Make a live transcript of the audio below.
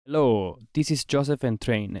Hello, this is Joseph and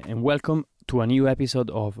Train, and welcome to a new episode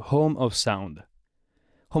of Home of Sound.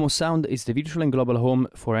 Home of Sound is the virtual and global home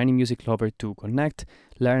for any music lover to connect,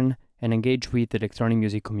 learn, and engage with the electronic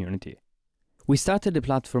music community. We started the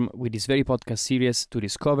platform with this very podcast series to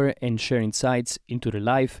discover and share insights into the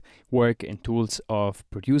life, work, and tools of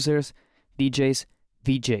producers, DJs,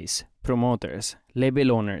 VJs, promoters,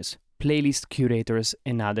 label owners, playlist curators,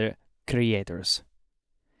 and other creators.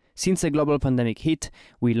 Since the global pandemic hit,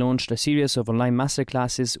 we launched a series of online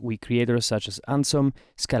masterclasses with creators such as Ansom,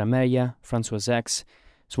 Scarameria, Francois X,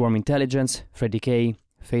 Swarm Intelligence, Freddie K,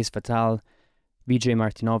 Face Fatal, Vijay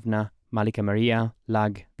Martinovna, Malika Maria,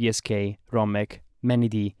 Lag, VSK, Romek, Manny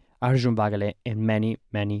D, Arjun Bagale, and many,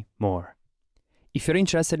 many more. If you're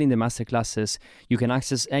interested in the masterclasses, you can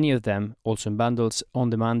access any of them, also in bundles, on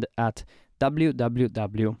demand at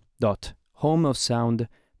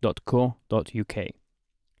www.homeofsound.co.uk.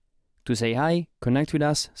 To say hi, connect with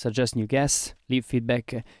us, suggest new guests, leave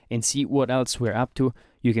feedback, and see what else we're up to,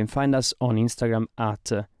 you can find us on Instagram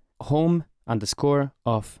at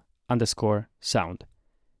home_of_sound.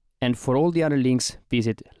 And for all the other links,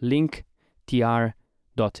 visit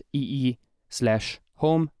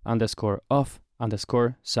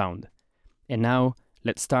linktr.ee/home_of_sound. And now,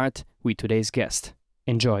 let's start with today's guest.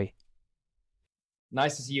 Enjoy.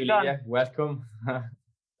 Nice to see you, John. Livia. Welcome.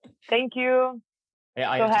 Thank you.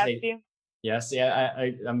 I So have to happy. say, yes,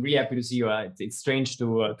 I'm really happy to see you. It's strange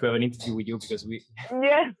to have an interview with you because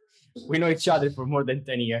Yes. we know each other for more than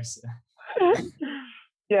 10 years.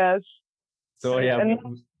 Yes. So yeah, And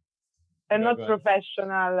not go ahead.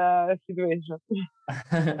 professional situation.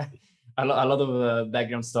 a lot of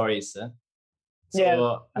background stories.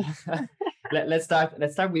 So let's start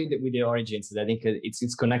with the origins. I think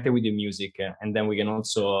it's connected with the music, and then we can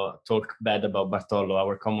also talk bad about Bartolo,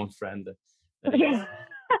 our common friend. This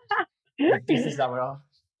is our.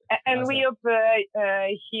 And we hope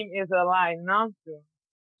him is alive, no?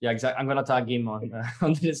 Yeah, exactly. I'm gonna tag him on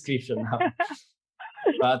the description now.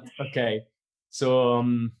 But okay, so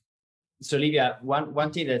Livia,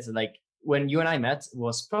 one thing that's like when you and I met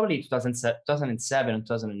was probably 2007,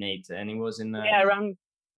 2008, and it was in around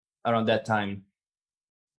that time,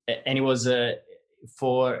 and it was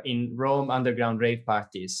in Rome underground rave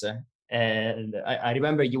parties. And I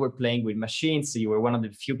remember you were playing with machines. You were one of the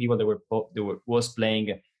few people that was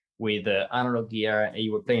playing with analog gear, and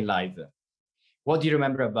you were playing live. What do you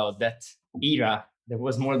remember about that era? That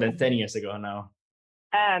was more than 10 years ago now.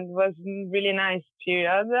 And it was really nice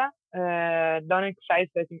period. Don't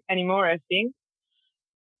excite anymore, I think.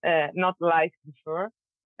 Not like before.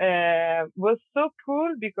 Was so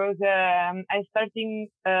cool because I starting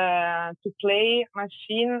to play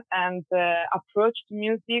machine and approach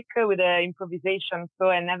music with improvisation. So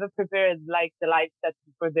I never prepared like the live set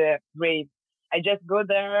for the rave. I just go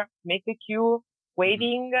there, make a cue,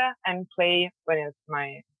 waiting, and play when it's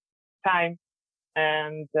my time.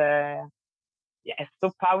 And it's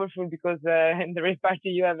so powerful because in the rave party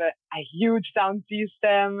you have a huge sound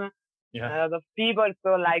system. A lot of people,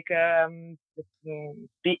 so like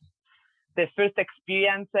the first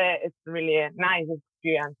experience, it's really a nice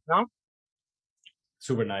experience, no?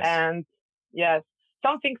 Super nice. And yes,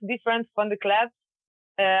 something's different from the clubs.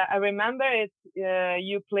 I remember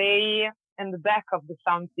you play in the back of the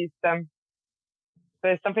sound system.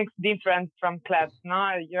 So something's different from clubs,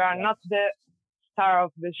 no? You are not the star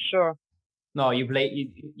of the show. No, you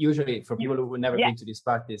play, usually for people who never been to these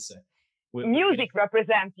parties. Music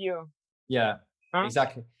represents you. Yeah,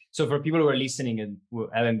 exactly. So for people who are listening and who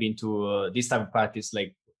haven't been to this type of parties,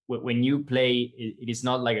 like when you play, it is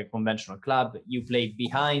not like a conventional club. You play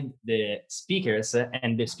behind the speakers,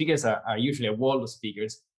 and the speakers are usually a wall of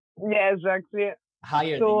speakers. Yeah, exactly.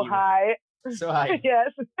 Higher so than you. high. So high.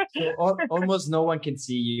 Yes. So almost no one can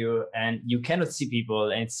see you, and you cannot see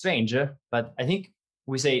people, and it's strange. But I think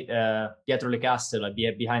we say dietro le casse, like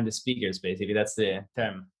behind the speakers, basically. That's the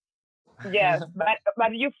term. Yes,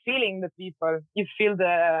 but you feeling the people, you feel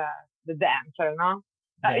the dancer, no?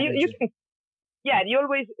 You can, you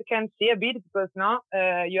always can see a bit because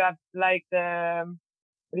you have like the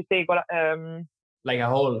like a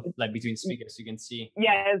hole, like between speakers, you can see.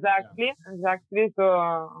 Yeah, exactly.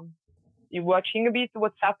 So you're watching a bit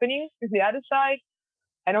what's happening to the other side,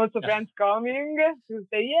 and also friends coming to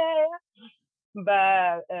say yeah.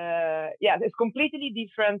 But it's completely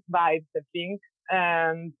different vibes, I think.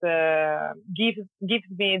 And gives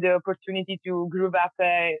me the opportunity to groove up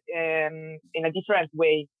in a different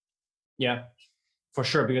way. Yeah, for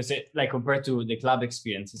sure, because like compared to the club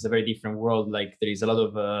experience, it's a very different world. Like there is a lot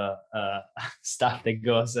of stuff that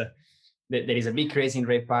goes. There is a big craze in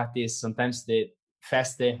rave parties. Sometimes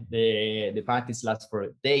feste, the parties last for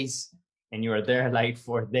days, and you are there like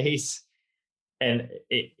for days. And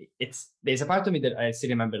it's there's a part of me that I still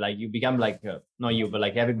remember, like you become like not you, but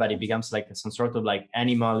like everybody becomes like some sort of like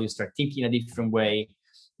animal. You start thinking a different way.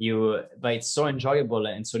 But it's so enjoyable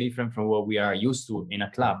and so different from what we are used to in a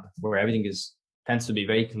club, where everything is tends to be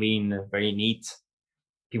very clean, very neat.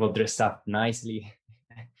 People dress up nicely.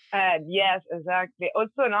 Yes, exactly.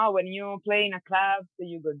 Also now when you play in a club, so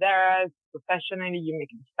you go there professionally, you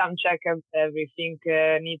make a sound check, everything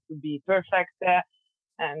needs to be perfect.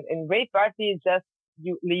 And in rave parties, just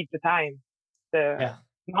you leave the time, the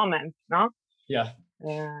moment, no? Yeah.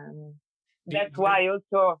 That's why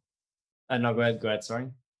also. No, go ahead.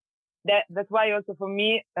 Sorry. That's why also for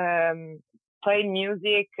me, playing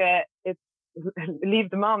music, it's leave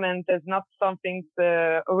the moment as not something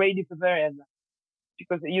already prepared,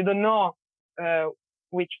 because you don't know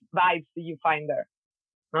which vibes you find there.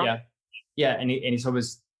 No? Yeah, and it's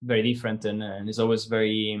always very different, and it's always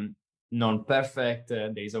very non-perfect.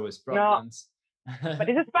 There's always problems. No. But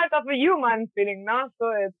this is part of a human feeling, no?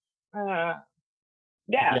 So it's I'm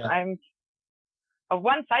on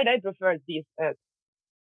one side I prefer this.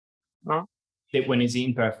 No? When it's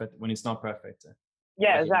imperfect, when it's not perfect.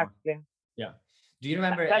 Yeah, exactly. Yeah. Do you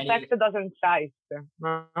remember that fact doesn't exist?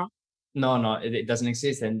 No. No, it doesn't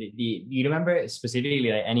exist. And do you remember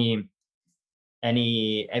specifically like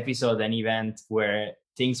any episode, any event where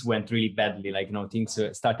things went really badly, like things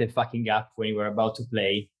started fucking up when you were about to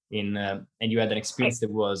play and you had an experience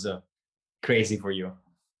that was crazy for you?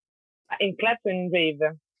 In clubs and rave.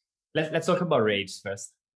 Let's talk about raves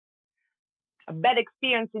first. A bad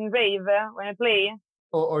experience in rave when I play,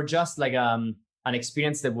 or just like an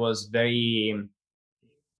experience that was very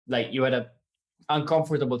like you had a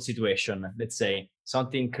uncomfortable situation. Let's say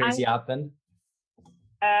something crazy happened.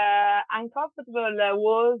 Uncomfortable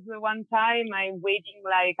was one time I waiting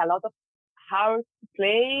like a lot of hours to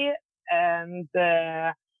play, and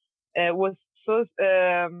it was so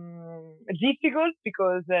difficult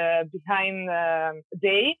because behind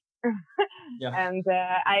day and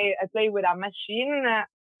I play with a machine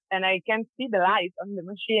and I can't see the light on the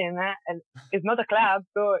machine, and it's not a club,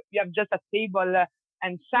 so you have just a table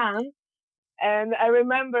and sun. And I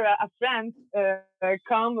remember a friend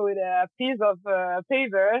come with a piece of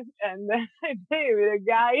paper, and I play with a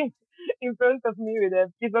guy in front of me with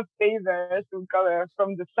a piece of paper to cover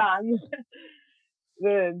from the sun.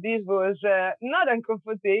 This was not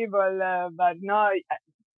uncomfortable, but no,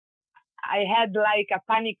 I had like a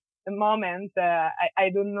panic moment.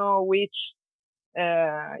 I don't know which,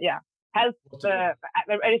 help. I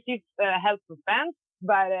received help from friends.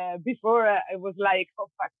 But before I was like, oh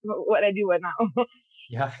fuck, what I do now?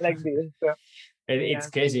 Like this. So, it's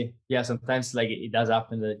crazy. Yeah, sometimes like it does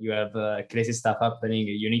happen that you have crazy stuff happening.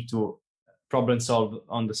 You need to problem solve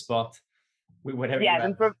on the spot with whatever.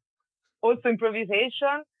 Yeah, also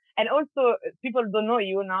improvisation, and also people don't know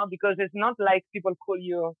you now because it's not like people call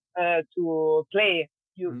you to play.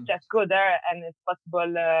 You just go there, and it's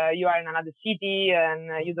possible you are in another city and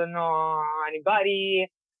you don't know anybody,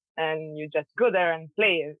 and you just go there and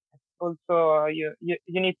play. Also, you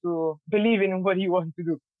need to believe in what you want to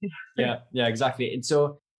do. Yeah, exactly. And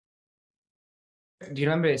so, do you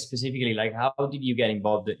remember specifically, like, how did you get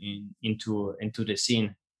involved into the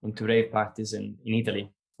scene, into rave parties in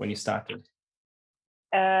Italy when you started?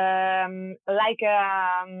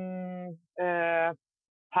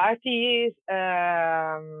 Parties,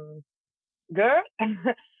 girl.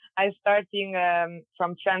 I starting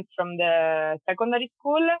from friends from the secondary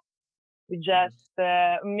school. We just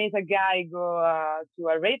meet a guy, go to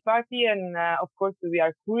a rave party, and of course we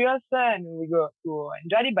are curious and we go to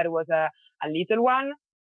enjoy it. But it was a little one,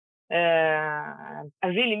 a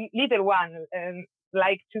really little one,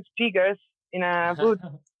 like 2 speakers in a booth.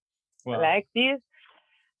 Wow. Like this.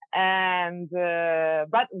 And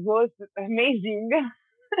but was amazing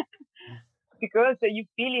because you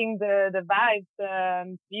feeling the vibes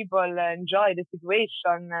and people enjoy the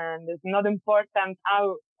situation, and it's not important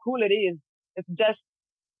how cool it is. It's just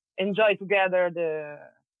enjoy together the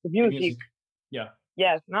music. Yeah.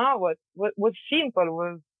 Yes. No. Was simple,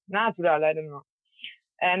 was natural. I don't know.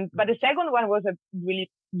 But the second one was a really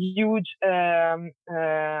huge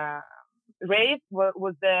rave.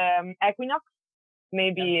 Was the Equinox.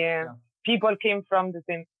 Maybe people came from the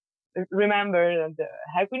same. Remember the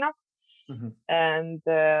Equinox, and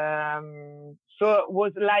so it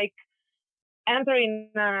was like entering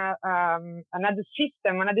another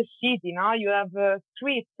system, another city. Now you have a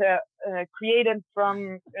street created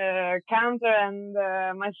from counter and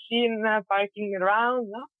machine parking around,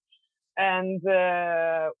 no? And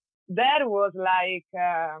that was like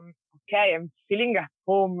okay, I'm feeling at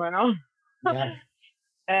home, you know. Yeah, that's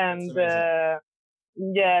And amazing.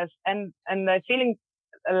 yes, and I feeling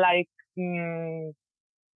like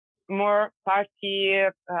more party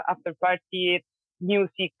after party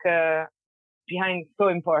music behind so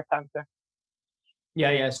important.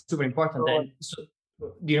 Yeah, super important. So And so,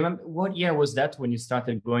 do you remember what year was that when you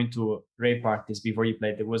started going to rave parties before you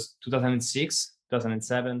played? It was 2006,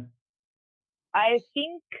 2007. I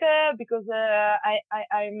think because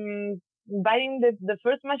I'm buying the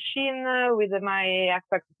first machine with my ex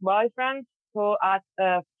boyfriend. So at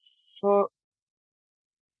for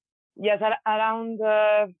yes around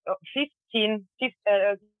 15,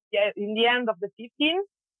 yeah, in the end of the 15,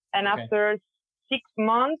 and Okay. after 6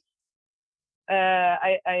 months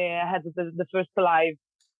I had the first live.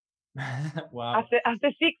 Wow.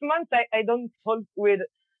 After 6 months I don't talk with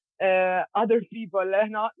other people,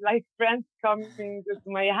 not like friends coming to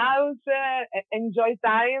my house, enjoy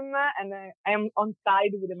time, and I am on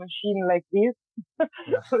side with a machine like this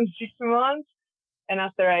Yeah. for 6 months, and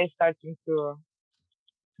after I starting to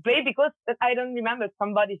play because I don't remember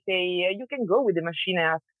somebody say you can go with the machine and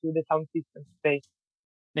ask to the sound system to play.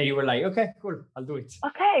 Then you were like, okay, cool, I'll do it.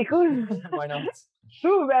 Okay, cool, Why not?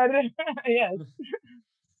 super, yes,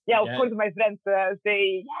 yeah. Of Yeah, course, my friends say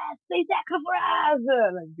yes, play techno for us,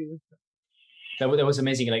 like this. that was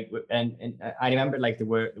amazing. Like, and I remember like there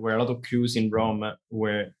were a lot of crews in Rome who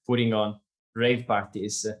were putting on rave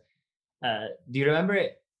parties. Do you remember?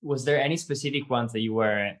 Was there any specific ones that you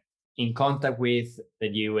were in contact with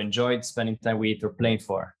that you enjoyed spending time with or playing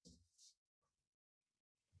for?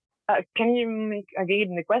 Can you make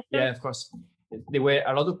again the question? Yeah, of course. There were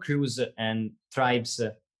a lot of crews and tribes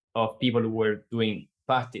of people who were doing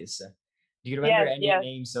parties. Do you remember Yes, any yes.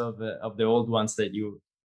 names of the old ones that you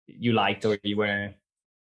liked or you were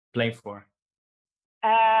playing for?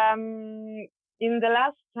 In the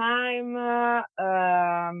last time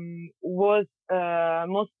was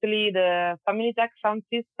mostly the Family Tech sound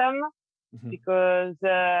system Mhm. because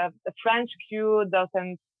the French queue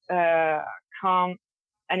doesn't come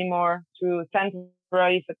anymore to Central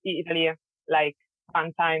Italy like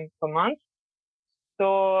one time per month. So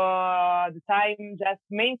the time just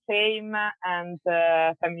maintain and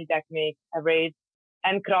Family Tech make a raid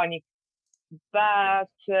and Chronic. But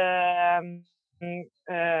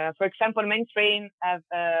for example, Main Train have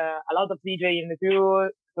a lot of DJ in the crew,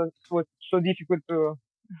 so it was so difficult to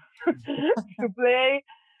to play,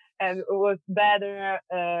 and it was better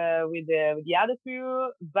with the other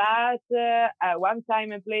crew. But one time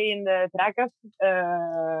I played in the Tracas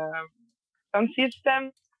sound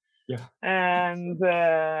system, Yeah. and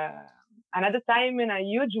another time in a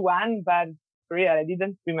huge one, but real I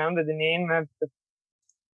didn't remember the name.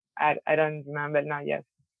 I don't remember now. Yes,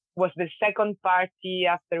 was the second party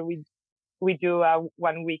after we do a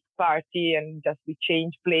 1 week party and just we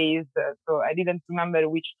change place. So I didn't remember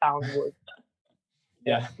which town was.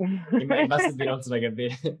 Yeah. It must have been also like a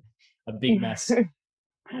bit a big mess.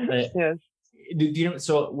 Uh, Yes. do you know?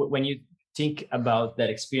 So when you think about that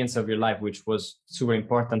experience of your life, which was super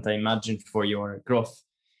important, I imagine, for your growth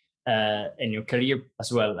and your career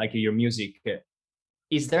as well, like your music.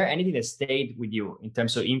 Is there anything that stayed with you in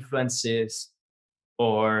terms of influences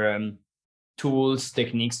or tools,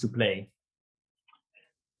 techniques to play?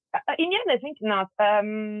 In the end, I think not.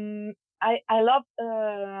 I love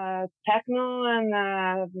techno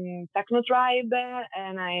and techno tribe,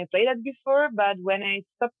 and I played that before. But when I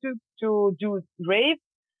stopped to do rave,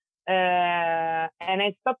 and I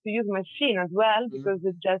stopped to use machine as well because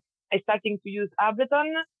it just I starting to use Ableton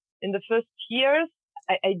in the first years.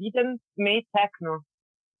 I didn't make techno.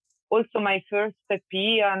 Also, my first EP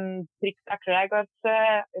on Trick Track Records,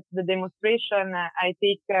 it's the demonstration. I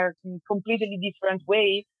take a completely different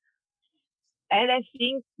way, and I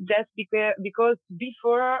think just because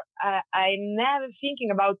before I never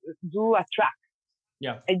thinking about do a track.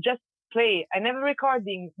 Yeah. I just play. I never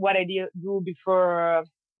recording what I do before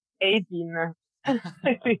 18.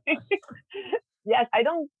 Yes, I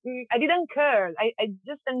didn't care. I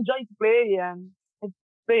just enjoy to play and I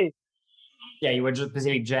play. Yeah, you were just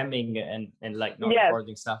basically jamming and like not Yes.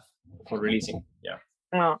 recording stuff for releasing. Yeah.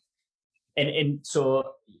 No. And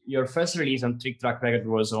so your first release on Trick Track Record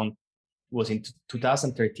was in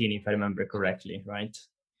 2013, if I remember correctly, right?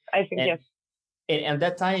 I think And yes. and at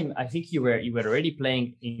that time, I think you were already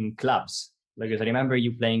playing in clubs. Like I remember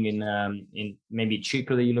you playing in maybe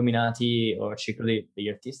Ciclo degli Illuminati or Ciclo degli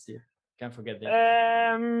Artisti. Can't forget that.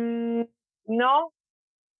 No.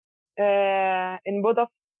 In both of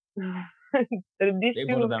these Both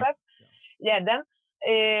two of them. clubs. Yeah. Then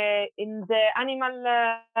in the Animal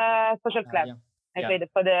Social Club, Yeah. I played it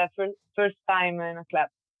for the first time in a club.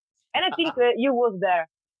 And I think you was there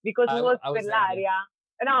because it was I was there, yeah.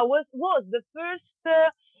 Stellaria. No, was the first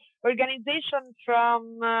organization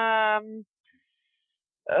from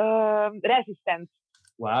Resistance.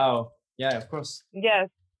 Wow. Yeah, of course. Yes,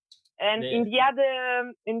 and in the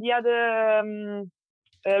other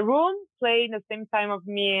room played the same time of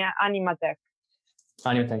me Animatech.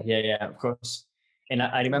 Animatech, yeah, of course. And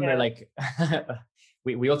I remember Yeah. like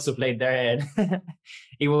we also played there, and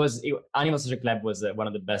Animal Social Club was one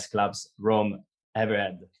of the best clubs Rome ever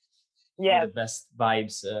had. Yeah. One of the best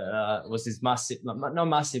vibes was this massive, not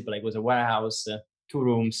massive, but like it was a warehouse, 2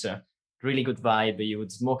 rooms, really good vibe. You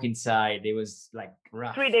would smoke inside. It was like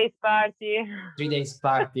rough. 3 days party. 3 days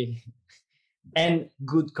party. And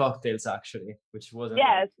good cocktails, actually, which wasn't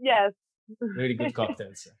yes. really good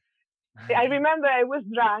cocktails. I remember I was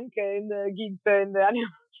drunk in the gigs in the Animal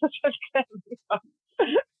Social Club.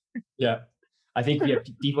 Yeah, I think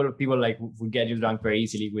people like would get you drunk very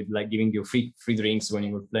easily with like giving you free drinks when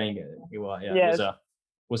you were playing. It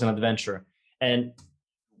was an adventure. And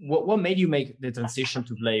what made you make the transition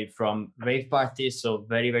to play from rave parties, so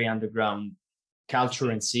very very underground culture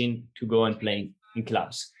and scene, to go and play in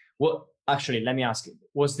clubs? What actually, let me ask you,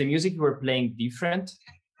 was the music you were playing different,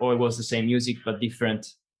 or it was the same music but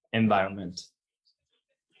different environment?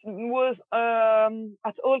 Was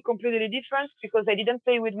at all completely different because I didn't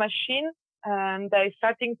play with machine and I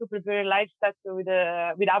starting to prepare a live set with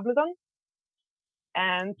Ableton.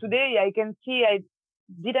 And today I can see I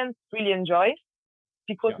didn't really enjoy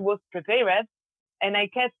because it was prepared, and I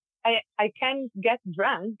can get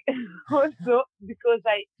drunk also because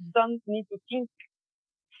I don't need to think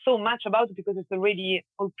so much about it because it's already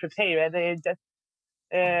all prepared. I just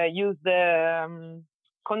use the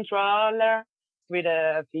controller with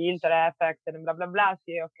a filter effect and blah blah blah.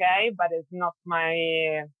 See, okay, but it's not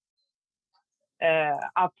my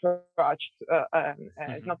approach.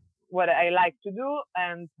 It's not what I like to do.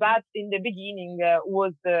 But in the beginning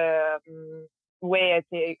was the way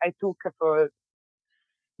I took for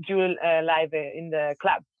Jewel live in the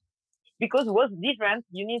club. Because it was different,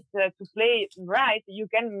 you need to play right. You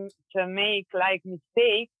can make like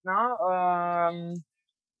mistakes, no?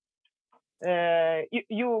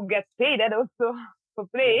 You get paid also for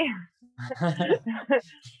play.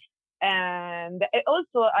 And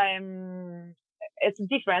also it's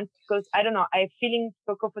different because I don't know, I'm feeling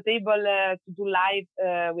so comfortable to do live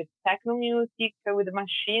with techno music with the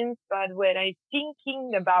machines, but when I'm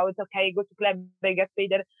thinking about okay, go to club, I get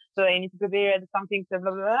paid, so I need to prepare something, blah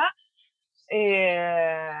blah blah.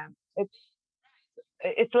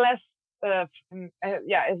 It's less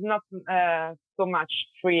it's not so much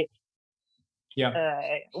free.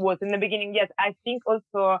 Was in the beginning. Yes, I think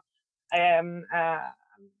also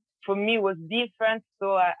for me was different,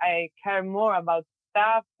 so I care more about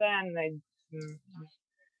stuff and I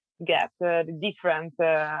get the different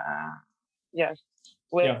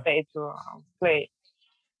way to play.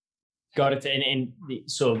 Got it. And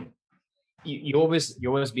so you always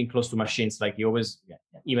been close to machines, like you always,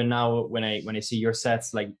 even now when I see your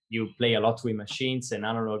sets, like you play a lot with machines and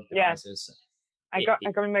analog devices.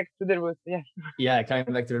 I'm coming back to the roots. Yeah,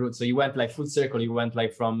 coming back to the roots. So you went like full circle. You went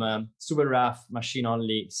like from super rough machine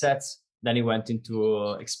only sets, then you went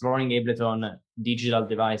into exploring Ableton, digital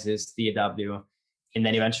devices, DAW, and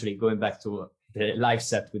then eventually going back to the live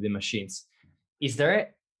set with the machines. Is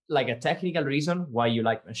there like a technical reason why you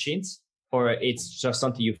like machines, or it's just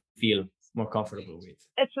something you feel more comfortable with?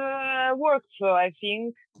 It's a workflow, I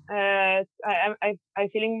think. I'm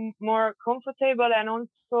feeling more comfortable, and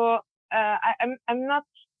also I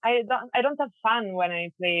don't have fun when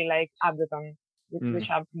I play like Ableton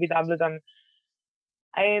with Ableton.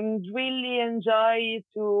 I really enjoy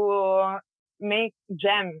to make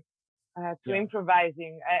jam, to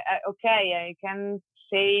improvising. I can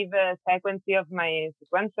save a sequence of my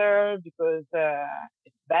sequencer because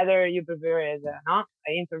it's better you prepare it, no?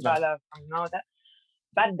 I interval from note.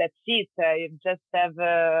 But that's it. You just have,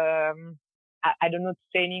 I don't know to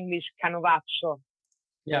say in English, canovaccio,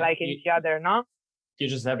 like in theater, no? You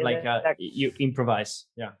just have you improvise,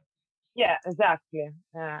 Yeah, exactly.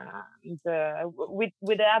 With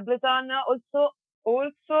the Ableton,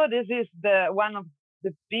 also this is the one of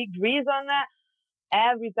the big reason.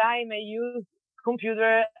 Every time I use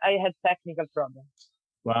computer, I had technical problems.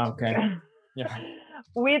 Wow. Okay. Yeah.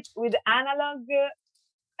 With analog,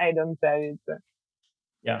 I don't have it.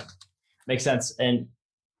 Yeah, makes sense. And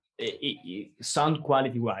sound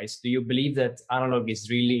quality wise, do you believe that analog is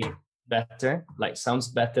really better, like sounds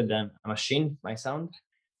better than a machine by sound?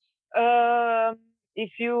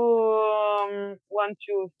 If you want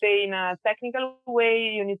to say in a technical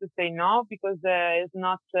way, you need to say no, because it's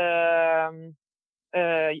not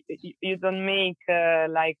you don't make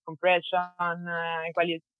like compression,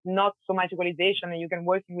 not so much equalization. You can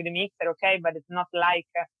work with a mixer, okay, but it's not like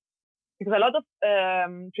because a lot of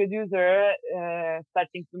producer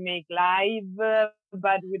starting to make live,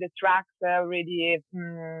 but with the tracks already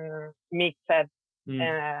mixed,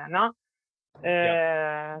 no.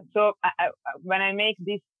 So when I make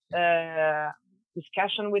this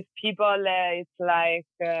discussion with people, it's like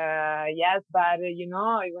yes, but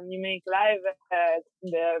when you make live,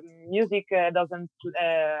 the music doesn't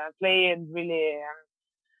play really.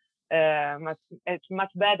 It's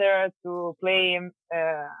much better to play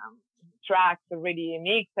tracks already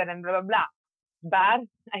mixed and blah blah blah. But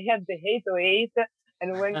I have the 808,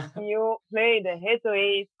 and when you play the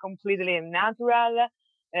 808 completely natural,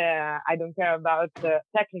 I don't care about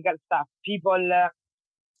technical stuff. People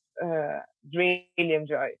really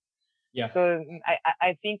enjoy. Yeah. So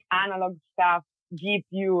I think analog stuff gives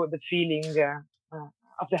you the feeling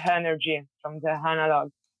of the energy from the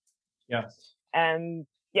analog. Yeah. And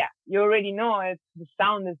yeah, you already know it. The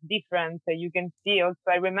sound is different. You can see also.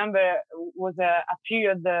 I remember was a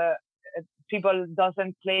period people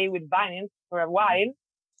doesn't play with vinyls for a while,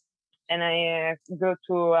 and I go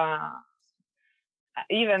to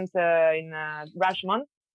event in Rushmont.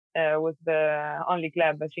 Was the only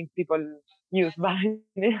club I think people use vinyls,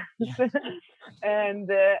 and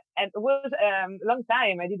it was a long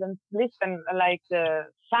time I didn't listen like the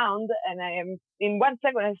sound, and I am in 1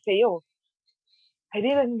 second I say, oh, I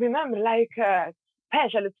didn't remember like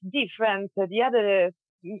special. It's different. The other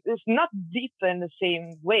is not deep in the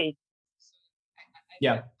same way.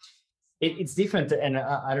 Yeah, it's different, and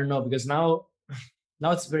I don't know, because now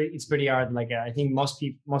it's pretty hard. Like I think most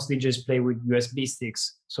DJs play with USB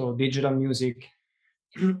sticks, so digital music.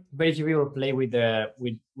 Very few people play with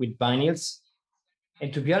vinyls,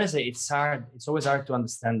 and to be honest, it's hard. It's always hard to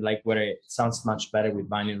understand like whether it sounds much better with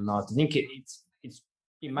vinyl or not. I think it's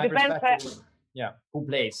in my perspective. Yeah, who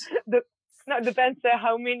plays? Depends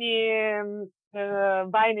how many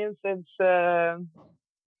vinyls it's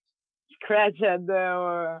scratched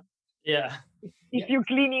or yeah. If you're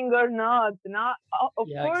cleaning or not. No, of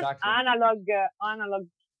course, exactly. Analog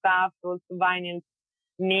stuff, also vinyl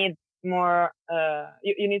needs more.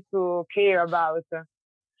 You need to care about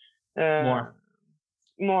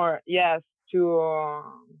more. Yes, to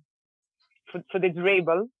for the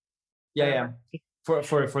durable. Yeah.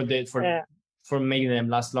 For making them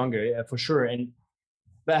last longer, for sure.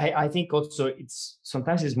 But I think also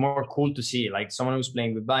sometimes it's more cool to see like someone who's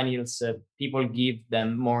playing with vinyls. People give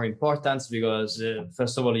them more importance because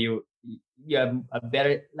first of all, you have a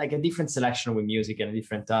better, like a different selection with music and a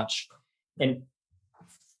different touch. And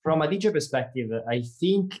from a DJ perspective, I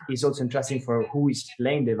think it's also interesting for who is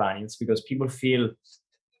playing the vinyls, because people feel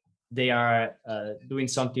they are doing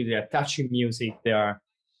something. They are touching music. They're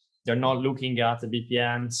not looking at the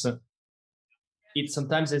BPMs. It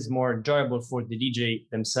sometimes is more enjoyable for the DJ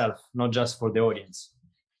themselves, not just for the audience.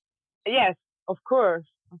 Yes, of course.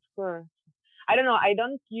 I don't know. I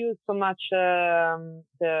don't use so much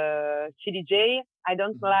the CDJ. I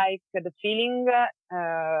don't like the feeling,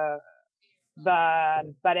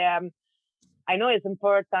 but I know it's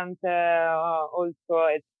important. Also,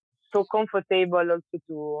 it's so comfortable also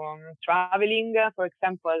to traveling. For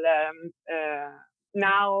example,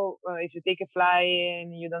 now if you take a flight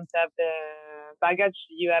and you don't have the baggage,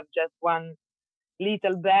 you have just one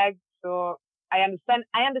little bag. So I understand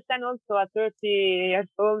also a 30 years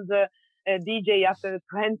old DJ after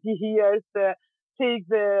 20 years take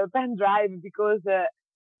the pen drive, because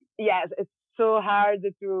yes, it's so hard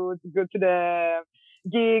to go to the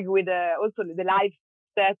gig with also the live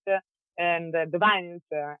set and the vinyls.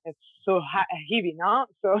 It's so heavy, no?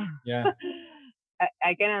 So yeah.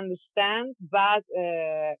 I can understand, but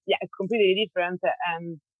yeah, it's completely different.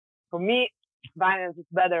 And for me, vinyls is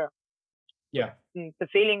better. Yeah, the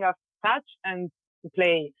feeling of touch and to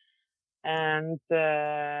play, and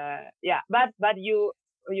yeah, but you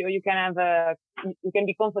can have you can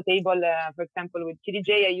be comfortable. For example, with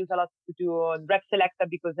CDJ, I use a lot to do rep selector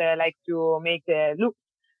because I like to make the loop,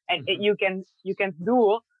 and you can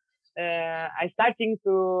do. I starting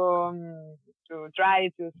to try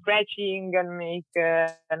to scratching and make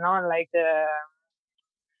like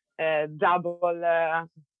double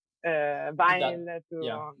vinyl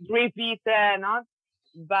to repeat, not.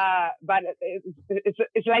 But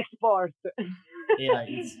it's like sport. Yeah,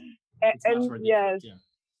 it's much more difficult.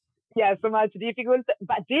 Yeah, so much difficult.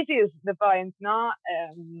 But this is the point, no?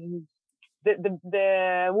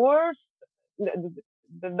 The worst,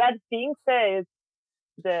 the bad things is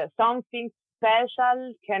something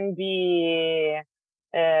special can be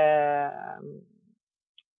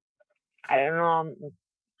I don't know,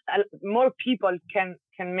 more people can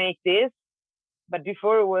make this. But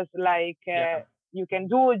before it was like you can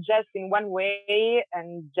do it just in one way,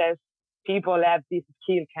 and just people have this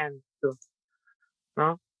skill can do.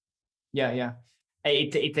 No. Yeah.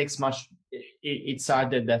 It takes much. It's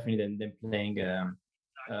harder definitely than playing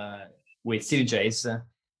with CDJs,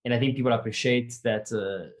 and I think people appreciate that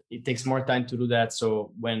it takes more time to do that.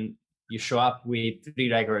 So when you show up with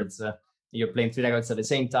 3 records, you're playing 3 records at the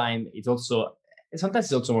same time. It's also sometimes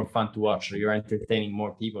it's also more fun to watch. You're entertaining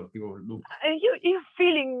more people. People look. You're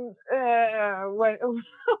feeling when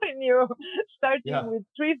when you're starting with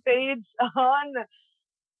 3 fades on.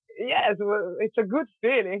 Yes, well, it's a good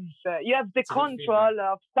feeling. You have the control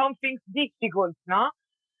of something difficult, no?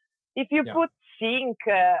 If you put sync,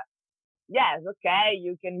 yes, okay,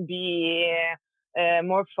 you can be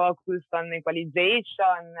more focused on equalization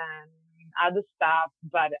and other stuff,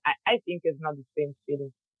 but I think it's not the same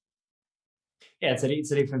feeling. Yeah,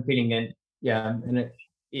 it's a different feeling, and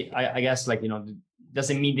I guess like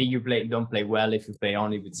doesn't mean that you don't play well if you play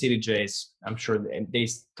only with CDJs. I'm sure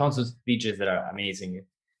there's tons of DJs that are amazing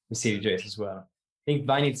with CDJs as well. I think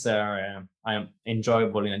vinyls are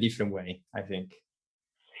enjoyable in a different way, I think.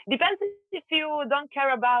 Depends if you don't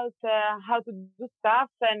care about how to do stuff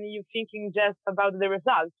and you're thinking just about the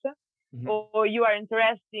results, or you are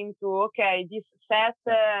interested to, okay, this set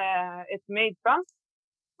it's made from,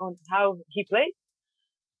 on how he plays.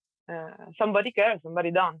 Somebody cares,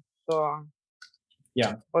 somebody don't. So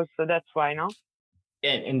yeah, also that's why, no?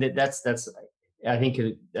 And that's I think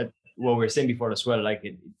that what we were saying before as well. Like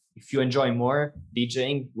if you enjoy more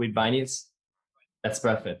DJing with vinyls, that's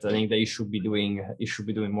perfect. I think that you should be doing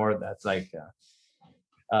more of that. Like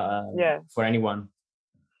for anyone.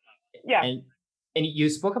 Yeah. And you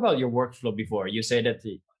spoke about your workflow before. You said that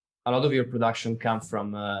a lot of your production comes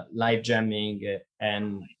from live jamming,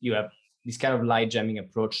 and you have this kind of live jamming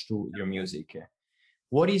approach to your music.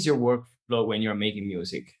 What is your workflow when you're making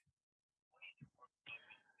music?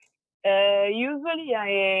 Usually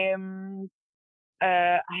I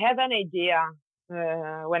have an idea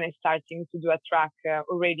when I'm starting to do a track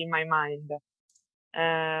already in my mind.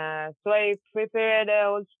 So I prepared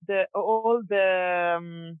all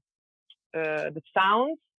the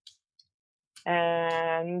sounds,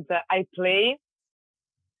 and I play.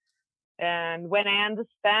 And when I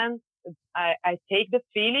understand, I take the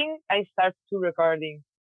feeling, I start to recording.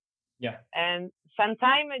 Yeah. And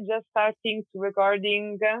sometimes I just starting to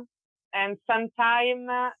recording, and sometime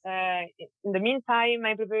in the meantime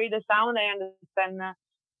I prepare the sound. I understand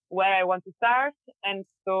where I want to start, and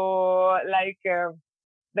so like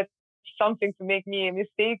that's something to make me a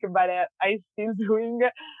mistake, but I still doing.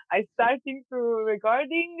 I starting to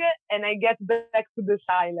recording, and I get back to the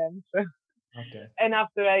silence. Okay. And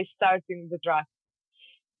after I starting the track.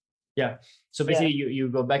 Yeah. So basically, you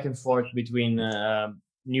go back and forth between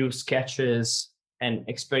new sketches and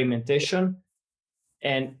experimentation.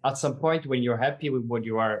 And at some point, when you're happy with what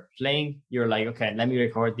you are playing, you're like, okay, let me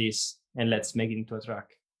record this and let's make it into a track.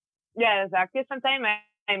 Yeah, exactly. Sometimes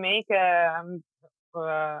I make 2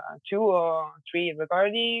 or 3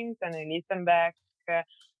 recordings and I listen back.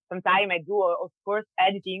 Sometimes I do, of course,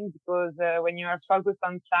 editing, because when you are focused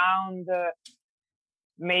on sound,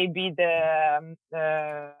 maybe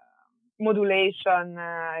the modulation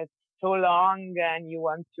it's so long and you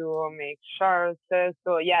want to make short.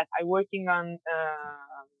 So yes, I'm working on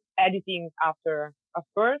editing after, of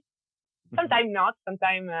course. Sometimes not.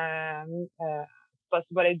 Sometimes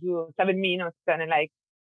possible I do 7 minutes and like.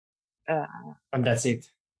 And that's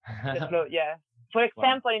it. Yeah. For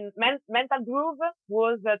example, in Mental Groove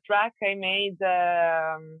was a track I made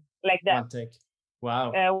like that. One take.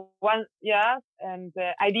 Wow. And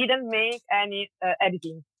I didn't make any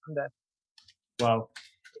editing on that. Wow.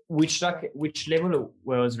 Which level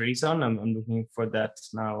was released on? I'm looking for that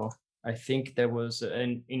now. I think there was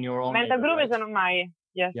in your own. Mental Groove is on my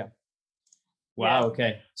Yeah. Wow.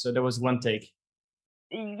 Okay. So there was one take.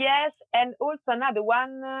 Yes, and also another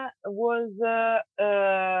one was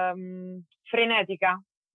Frenetica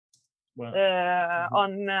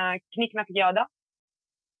on Knick Knack Yoda.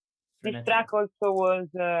 This track also was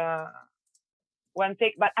one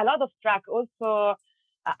take, but a lot of track. Also,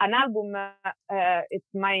 an album.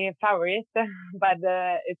 It's my favorite, but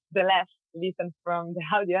it's the last listened from the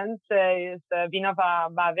audience. Is Vinova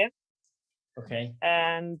Bave. Okay.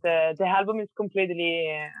 And the album is completely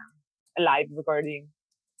live recording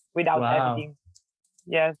without editing.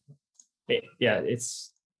 Yes. Yeah,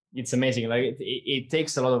 it's amazing. Like it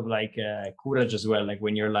takes a lot of like courage as well. Like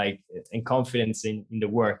when you're like in confidence in the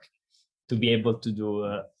work, to be able to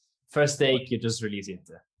do first take, you just release it.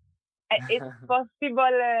 It's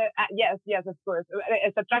possible. Yes, of course.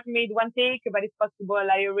 It's a track made one take, but it's possible.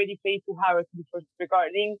 I already played 2 hours before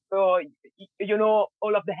recording, so you know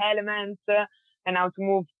all of the elements and how to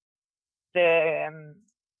move the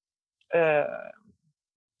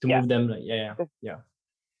move them.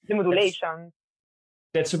 the modulation.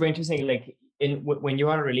 That's super interesting. Like when you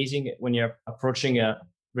are releasing, when you're approaching a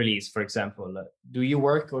release, for example, do you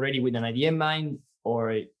work already with an idea in mind,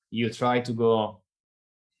 or you try to go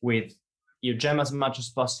with you jam as much as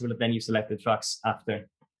possible, then you select the tracks after?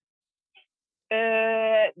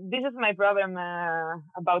 This is my problem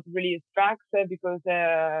about release tracks because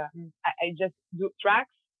I just do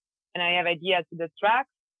tracks and I have idea to the tracks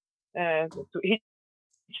to each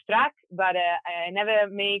track, but I never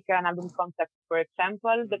make an album concept. For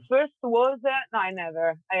example, the first was no, I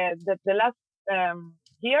never. The last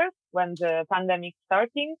years when the pandemic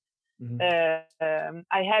starting,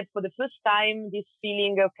 I had for the first time this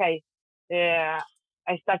feeling. Okay,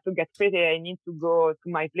 I start to get pretty. I need to go to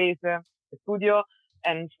my place, the studio,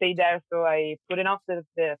 and stay there. So I put it off the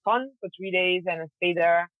phone for 3 days and I stay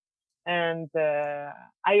there. And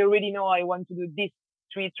I already know I want to do these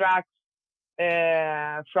 3 tracks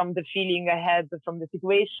from the feeling I had, from the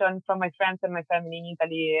situation, from my friends and my family in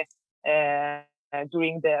Italy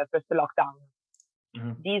during the first lockdown.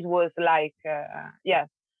 This was like, yes.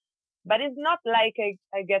 But it's not like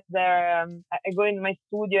I get there, I go in my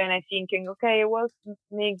studio and I'm thinking, okay, what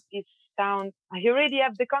makes this sound? I already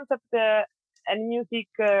have the concept and music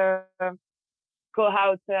go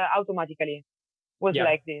out automatically. Was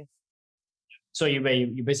like this. So you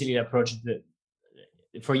basically approach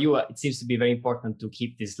for you, it seems to be very important to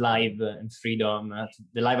keep this live and freedom,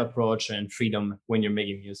 the live approach and freedom when you're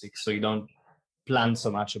making music. So you don't plan so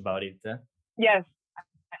much about it. Yes.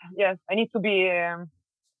 I need to be.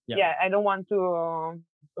 I don't want to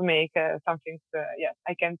make something.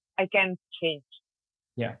 I can change.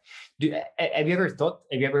 Yeah. Have you ever thought?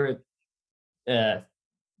 Have you ever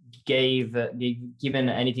given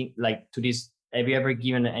anything like to this? Have you ever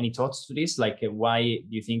given any thoughts to this? Like, why do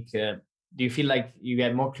you think? Do you feel like you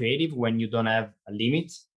get more creative when you don't have a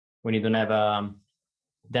limit, when you don't have a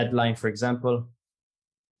deadline, for example?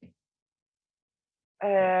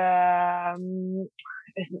 I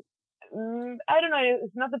don't know.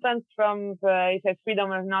 It's not depends from if I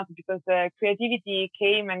freedom or not, because creativity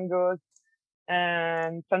came and goes,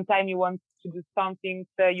 and sometimes you want to do something,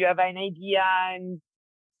 so you have an idea and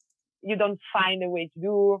you don't find a way to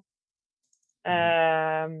do.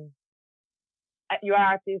 You are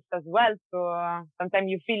artist as well, so sometimes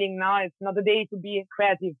you're feeling now it's not the day to be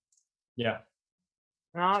creative. Yeah.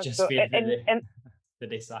 No, just so feel the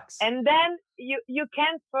day sucks. And then you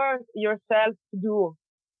can't force yourself to do.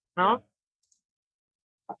 No.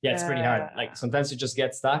 Yeah, it's pretty hard. Like sometimes you just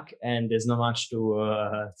get stuck, and there's not much to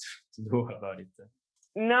do about it.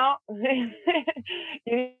 No, you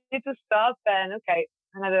need to stop and okay,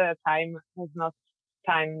 another time. It's not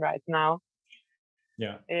time right now.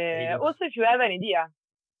 Yeah. Also, if you have an idea,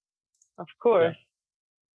 of course.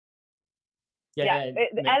 It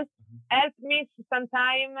helps me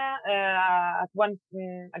sometime at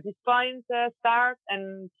this point start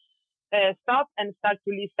and stop and start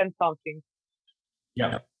to listen something.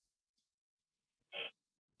 Yeah.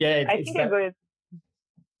 I think I got it.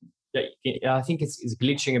 Yeah, I think it's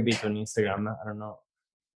glitching a bit on Instagram. I don't know.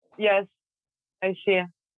 Yes, I see.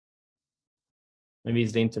 Maybe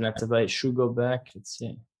it's the internet, but I should go back. Let's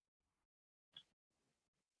see.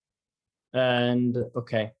 And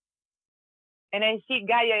okay. And I see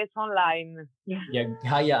Gaia is online. Yeah,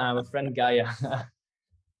 Gaia, our friend Gaia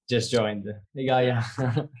just joined. Hey, Gaia.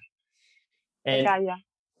 Gaia.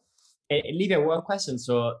 Livia, one question.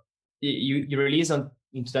 So you released in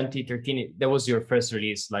 2013. That was your first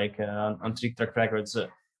release, like on Trick Track Records.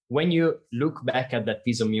 When you look back at that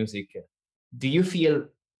piece of music, do you feel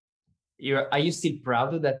are you still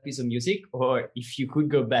proud of that piece of music, or if you could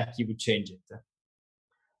go back, you would change it?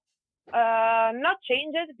 Not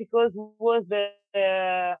change it, because was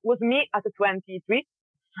me at 23.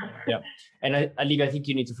 Yeah, and Olivia, I think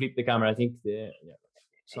you need to flip the camera. I think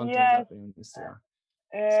something's happening on Instagram.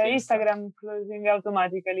 Instagram closing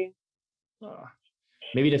automatically. Oh.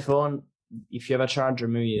 Maybe the phone. If you have a charger,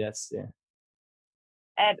 maybe that's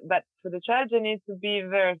but for the charger needs to be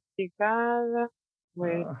vertical.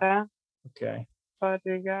 Wait. Okay.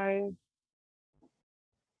 Sorry, guys.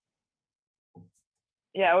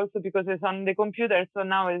 Yeah, also because it's on the computer, so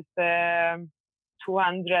now it's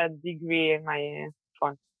 200 degree my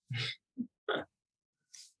phone.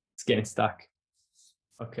 It's getting stuck.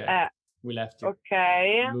 Okay. We left you.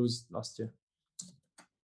 Okay. Lost you.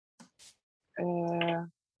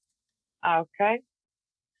 Okay.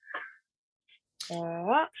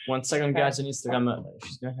 1 second, okay. guys, on Instagram.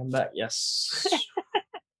 She's gonna come back. Yes.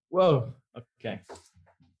 Whoa. Okay.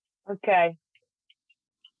 Okay.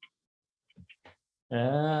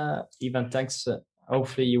 Ivan, thanks.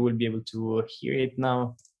 Hopefully you will be able to hear it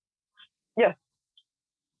now. Yes.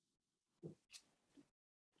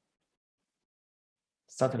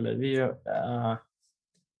 Start the video.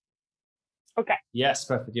 Okay. Yes,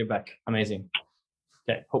 perfect. You're back. Amazing.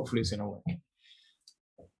 Okay, hopefully it's gonna work.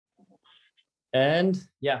 And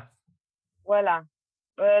yeah. Voila.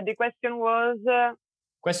 The question was.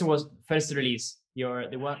 Question was first release. The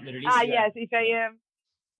release. Yes. If I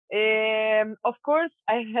of course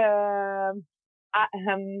I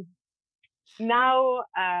now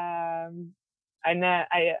I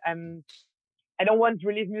don't want to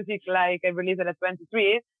release music like I released it at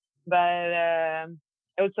 23, but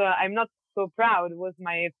also I'm not so proud. It was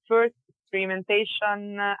my first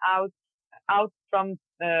experimentation out from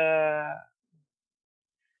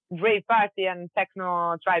rave party and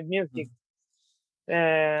techno tribe music.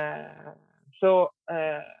 So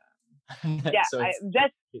yeah, So I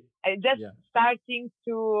just starting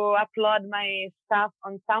to upload my stuff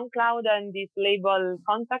on SoundCloud, and this label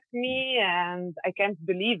contact me, and I can't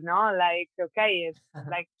believe, no, like, okay, it's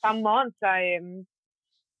like some months I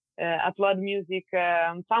upload music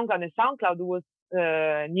on SoundCloud, and SoundCloud was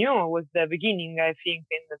new, was the beginning, I think,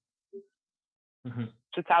 in the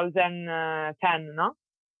 2010, no?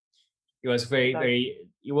 It was very,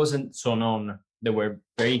 it wasn't so known. There were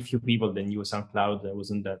very few people that knew SoundCloud. It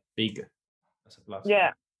wasn't that big as a platform.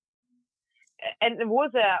 Yeah. And it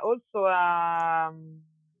was also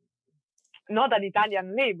not an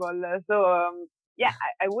Italian label. So, yeah,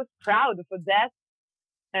 I was proud for that.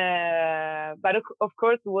 But of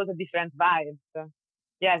course, it was a different vibe. So,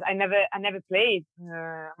 yes, I never played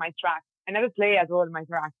my track. I never play at all my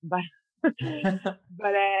track, but That's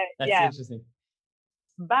yeah. interesting.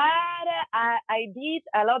 But I did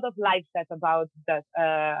a lot of live sets about that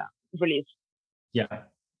release. Yeah,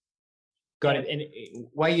 got it. And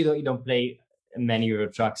why you don't play many of your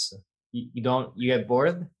tracks? You get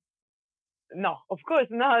bored? No, of course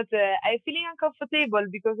not. I'm feeling uncomfortable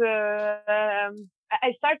because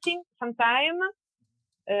I starting sometime,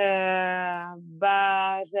 but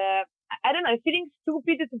I don't know. I'm feeling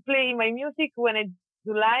stupid to play my music when I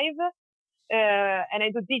do live, and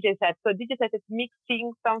I do DJ set. So DJ set is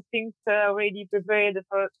mixing some things already prepared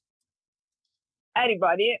for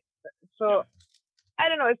anybody. So I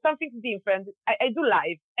don't know. It's something different. I do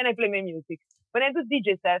live and I play my music. When I do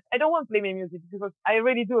DJ set, I don't want to play my music because I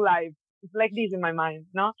already do live. It's like this in my mind,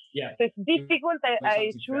 no? Yeah. So it's difficult.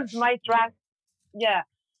 I choose my track. Yeah,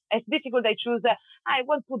 it's difficult. I choose. I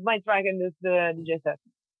won't put my track in this DJ set.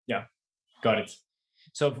 Yeah, got it.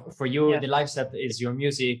 So for you, the live set is your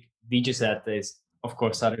music. DJ set is, of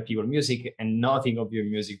course, other people's music, and nothing of your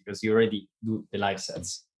music because you already do the live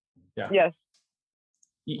sets. Yeah. Yes.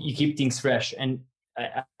 You keep things fresh, and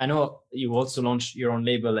I know you also launched your own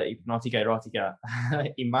label, Hypnotica Erotica,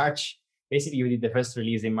 in March. Basically, you did the first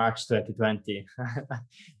release in March 2020.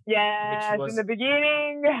 Yes, in the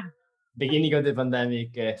beginning of the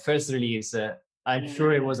pandemic, first release. I'm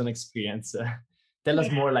sure it was an experience. Tell us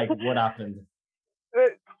more, like what happened.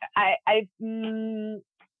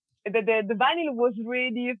 The vinyl was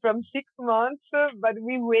ready from 6 months, but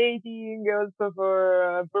we waiting also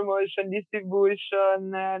for promotion,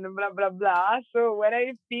 distribution, and blah blah blah. So when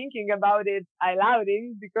I'm thinking about it, I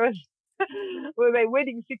laughing because we were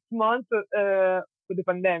waiting 6 months for the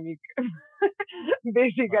pandemic,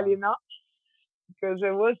 basically, no? Because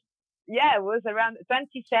it was around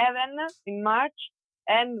 27 in March,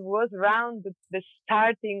 and was around the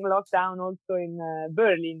starting lockdown also in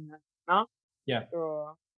Berlin, no? Yeah.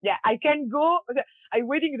 So, yeah, I can go. I'm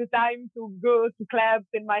waiting the time to go to clubs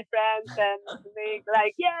and my friends and make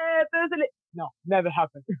like, yeah, personally. No, never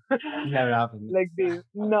happened. Never happened. Like this,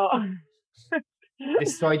 no.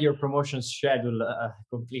 Destroyed your promotion schedule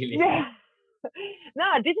completely. Yeah.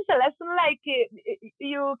 No, this is a lesson like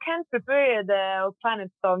you can't prepare the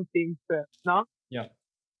planet something, no? Yeah.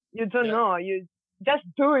 You don't know. You just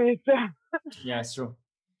do it. Yeah, it's true.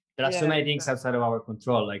 There are so many things outside of our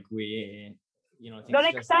control. Like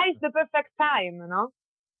don't excite the perfect time, no?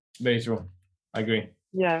 Very true. I agree.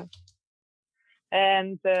 Yeah.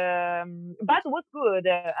 And but what's good?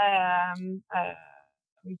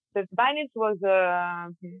 The vinyl was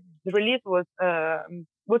the release was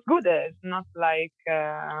good. It's not like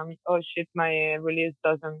oh shit, my release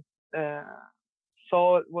doesn't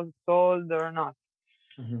was sold or not.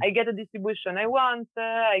 Mm-hmm. I get a distribution I want.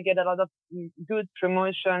 I get a lot of good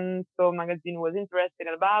promotion. So magazine was interested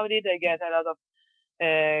about it. I get a lot of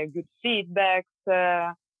good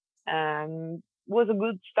feedbacks. And was a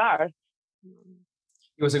good start.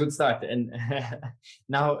 It was a good start, and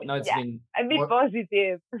now it's been a bit more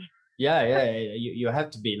positive. Yeah, you have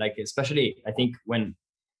to be, like, especially I think when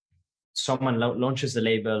someone launches a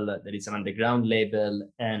label that is an underground label,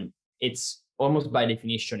 and it's almost by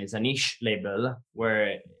definition is a niche label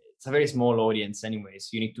where it's a very small audience anyways.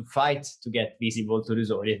 You need to fight to get visible to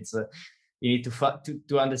this audience. You need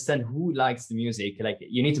to understand who likes the music. Like,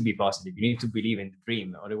 you need to be positive, you need to believe in the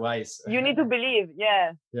dream, otherwise you need to believe.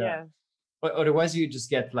 Yeah. Otherwise you just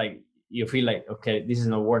get like, you feel like, okay, this is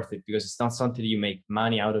not worth it, because it's not something you make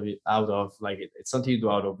money out of. Like, it's something you do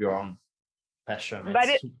out of your own passion. But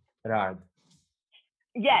it's super hard.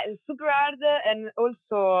 Yeah, it's super hard, and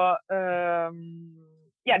also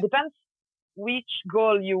depends which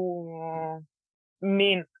goal you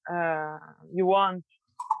mean you want,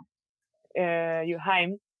 you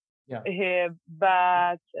aim.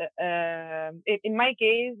 But in my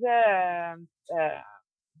case,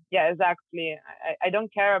 exactly. I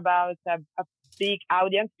don't care about a big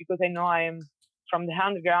audience, because I know I am from the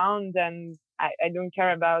underground, and I don't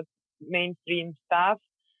care about mainstream stuff.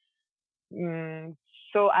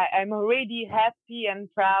 So I'm already happy and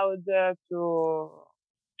proud to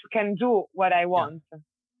can do what I want.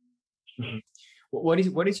 Mm-hmm. What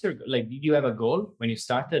is your, like, did you have a goal when you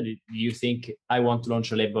started? Did you think, I want to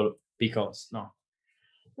launch a label because? No,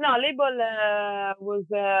 label was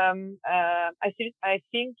I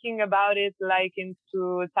thinking about it like in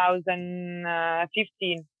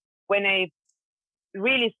 2015, when I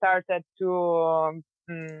really started to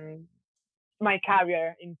my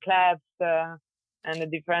career in clubs and the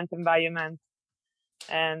different environments.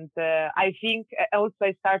 And I think also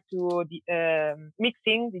I start to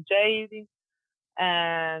mixing, DJing,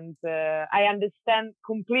 and I understand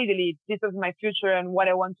completely this is my future and what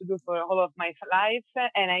I want to do for all of my life,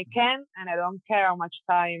 and I can, and I don't care how much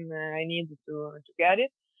time I need to get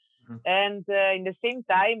it. Mm-hmm. And in the same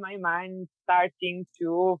time, my mind starting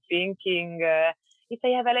to thinking, if I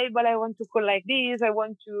have a label, I want to call like this, I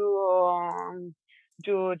want to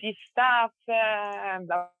do this stuff, and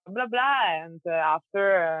blah blah blah. And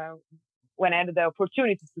after when I had the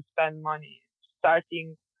opportunity to spend money, start.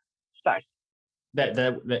 That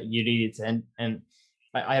you did it, and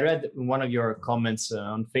I read in one of your comments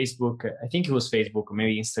on Facebook, I think it was Facebook or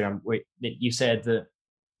maybe Instagram, where you said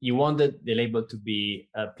you wanted the label to be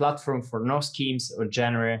a platform for no schemes or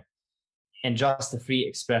genre, and just a free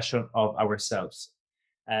expression of ourselves.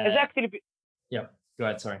 Exactly. Yeah, go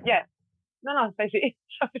ahead. Sorry. Yeah. No, I see.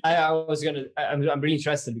 I'm really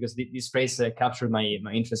interested, because this phrase captured my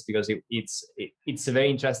interest, because it's a very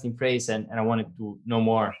interesting phrase, and I wanted to know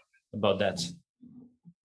more about that.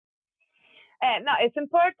 No, it's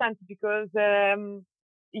important, because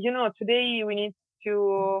today we need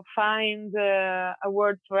to find a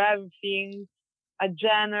word for everything, a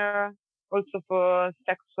genre, also for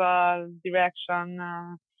sexual direction,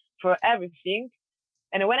 for everything.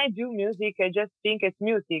 And when I do music, I just think it's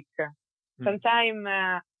music. Sometimes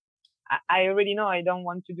I already know I don't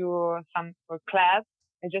want to do some for class.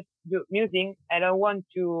 I just do music. I don't want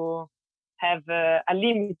to have a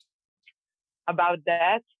limit about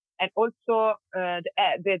that. And also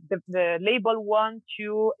the label want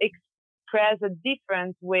to express a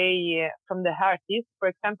different way from the artist. For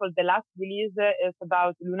example, the last release is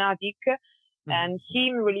about Lunatic, and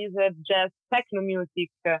him released just techno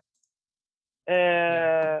music.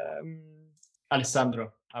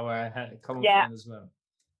 Alessandro, our common friend as well.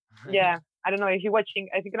 Yeah, I don't know if you're watching.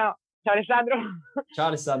 I think now, ciao Alessandro. Ciao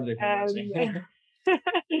Alessandro.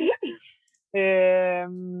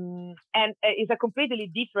 And it's a completely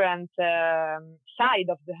different side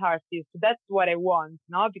of the artist. That's what I want,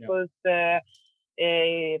 no? Because I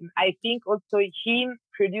think also him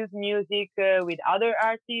produce music with other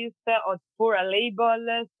artists or for a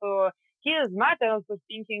label. So he is smart, and also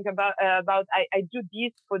thinking about I do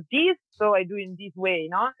this for this, so I do in this way,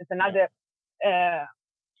 no? It's another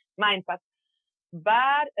mindset.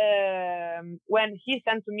 But when he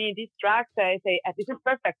sent to me these tracks, I say, this is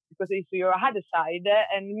perfect, because it's your other side,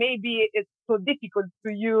 and maybe it's so difficult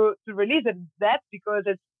for you to release that, because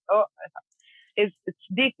it's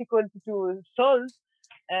difficult to solve.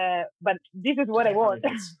 But this is what I want.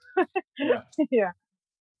 Yeah.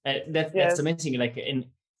 That's amazing. Like,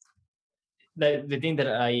 in the thing that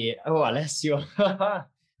Alessio.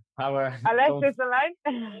 Alessio is online.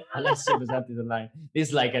 Alessio Pesanti is online. This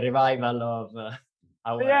is like a revival of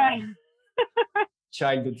our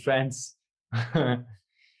childhood friends.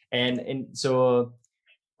 and so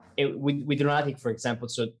with Lunatic, for example,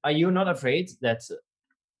 so are you not afraid that,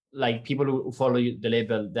 like, people who follow the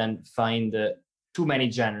label then find too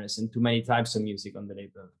many genres and too many types of music on the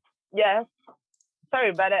label? Yes,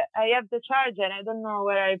 Sorry, but I have the charge and I don't know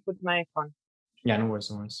where I put my phone. Yeah, no worries,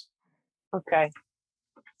 no worries. Okay.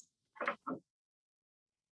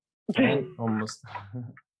 Almost.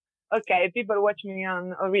 Okay, people watch me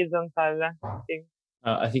on horizontal thing.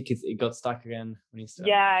 I think it got stuck again when you started.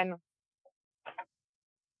 Yeah, I know.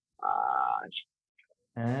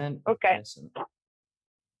 And okay.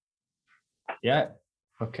 Yeah.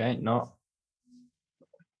 Okay. No.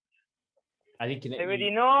 I think I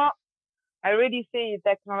already know. I already say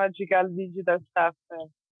technological digital stuff.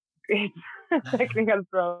 Technical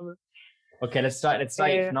problem. Okay, let's try.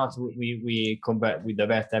 If not, we convert. We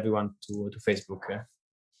divert everyone to Facebook.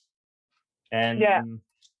 And yeah.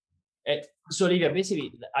 So Livia,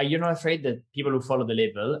 basically, are you not afraid that people who follow the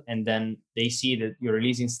label and then they see that you're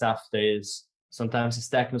releasing stuff that is sometimes it's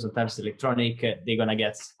techno, sometimes it's electronic, they're gonna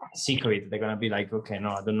get sick of it. They're gonna be like, okay, no,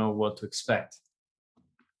 I don't know what to expect.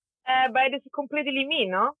 But it's completely me,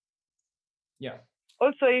 no? Yeah.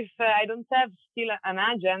 Also, if I don't have still an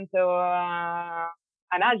agent or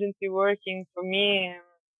an agency working for me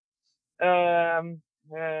in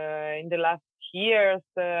the last years,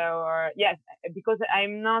 or yes, because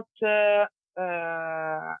I'm not.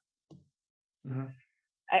 Mm-hmm.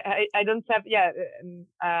 I don't have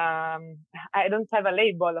I don't have a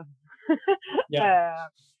label. Yeah.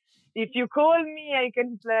 If you call me, I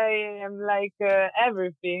can play like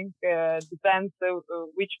everything. Depends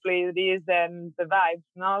which place it is and the vibes.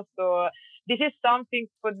 No, so this is something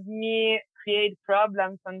for me create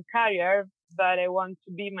problems on career, but I want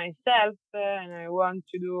to be myself and I want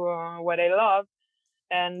to do what I love.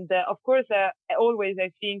 And of course, always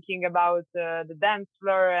I'm thinking about the dance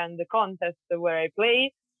floor and the contest where I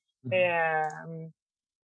play. Mm-hmm.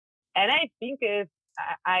 And I think if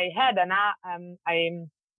I had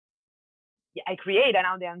I create an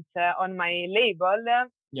audience on my label.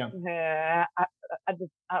 Yeah. At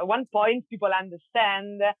one point, people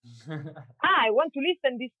understand. I want to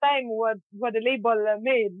listen this time what the label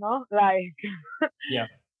made. No, like. Yeah.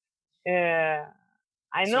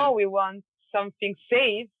 I know we want something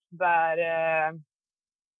safe, but yeah.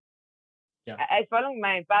 I follow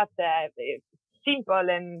my path. Simple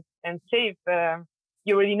and safe.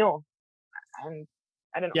 You already know. And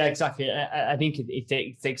I don't know. Yeah, exactly. I think it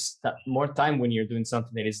takes more time when you're doing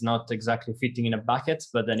something that is not exactly fitting in a bucket,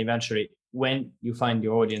 but then eventually when you find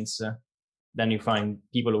your audience, then you find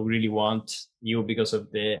people who really want you because of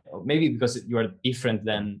maybe because you are different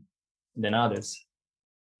than others.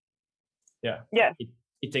 Yeah. Yes.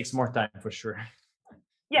 It takes more time for sure.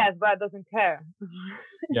 Yes, but doesn't care.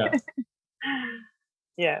 Yeah.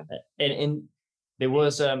 Yeah. And there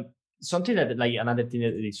was something that like another thing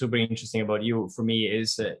that is super interesting about you for me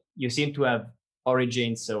is you seem to have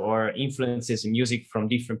origins or influences in music from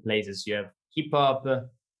different places. You have hip hop,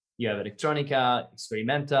 you have electronica,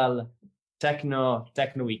 experimental, techno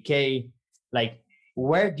EK. Like,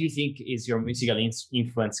 where do you think is your musical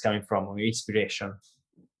influence coming from, or your inspiration?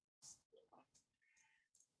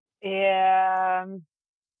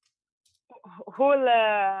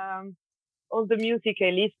 All the music I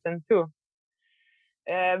listen to.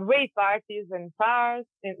 Rave parties and bars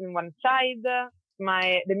in one side.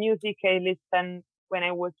 The music I listened when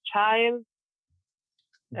I was child.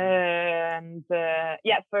 And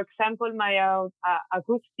for example, my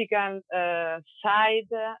acoustical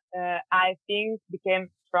side, I think became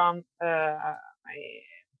from my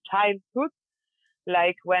childhood.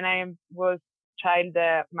 Like when I was child,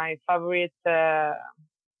 my favorite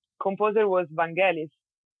composer was Vangelis.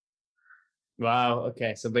 Wow.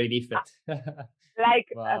 Okay. So very different. Like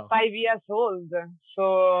wow. 5 years old.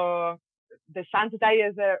 So the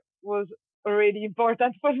synthesizer was already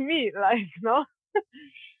important for me, like, no?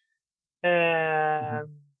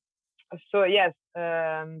 So yes,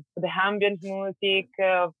 the ambient music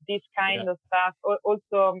of this kind of stuff,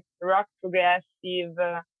 also rock, progressive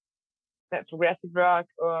rock,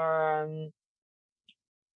 or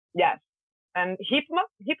yes, and hip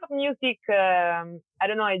hop music. I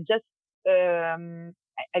don't know. I just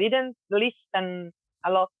I didn't listen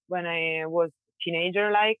a lot when I was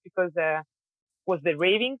teenager, like, because was the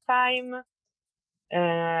raving time.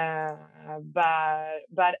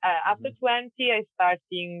 But after 20, I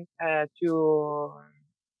starting to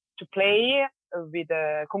play with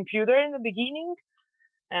a computer in the beginning,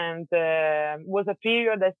 and was a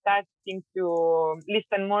period I starting to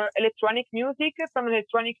listen more electronic music. From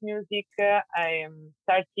electronic music, I am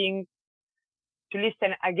starting to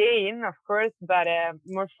listen again, of course, but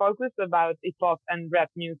more focused about hip hop and rap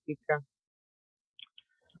music.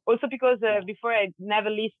 Also because before I never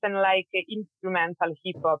listened like instrumental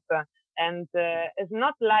hip hop, and it's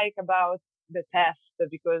not like about the test,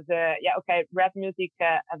 because rap music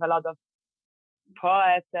have a lot of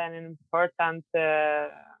poet and an important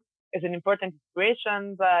is an important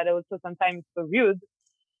inspiration, but also sometimes so rude.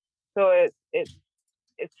 So it's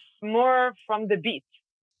more from the beat.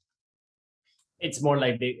 It's more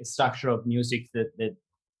like the structure of music that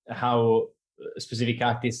how specific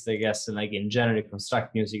artists, I guess, like in general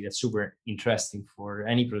construct music that's super interesting for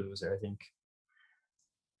any producer, I think.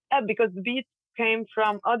 Because the beat came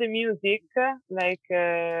from other music like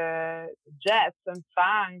jazz and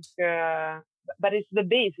funk, but it's the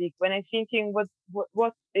basic. When I'm thinking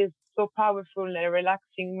what is so powerful and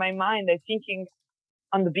relaxing my mind, I'm thinking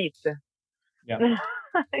on the beat. Yeah.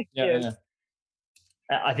 Yes.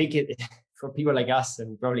 I think for people like us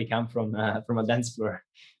who probably come from a dance floor,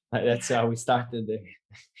 that's how we started.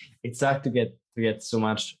 It's hard to get so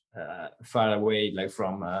much far away, like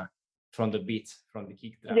from the beat, from the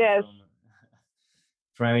kick drum, Yes.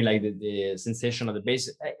 from having like the sensation of the bass.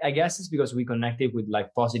 I guess it's because we connected with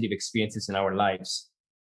like positive experiences in our lives.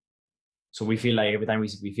 So we feel like every time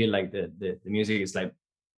we feel like the music is like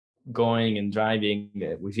going and driving,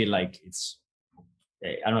 we feel like it's,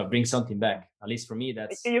 I don't know, bring something back. At least for me,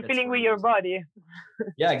 that's you're feeling with your body.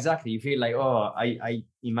 Yeah, exactly. You feel like, oh, I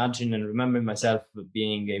imagine and remember myself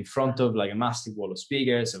being in front of like a massive wall of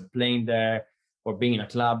speakers and playing there, or being in a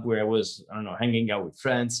club where I was, I don't know, hanging out with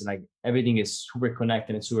friends, and like everything is super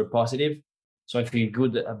connected and super positive. So I feel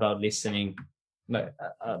good about listening, like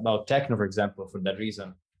about techno, for example, for that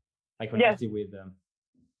reason. I connected with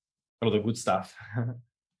all the good stuff.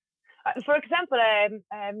 For example, I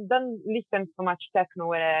don't listen so much techno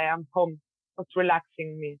when I am home. It's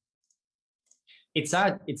relaxing me. It's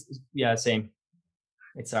hard. Yeah, same.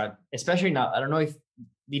 It's hard, especially now. I don't know if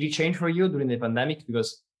did it change for you during the pandemic,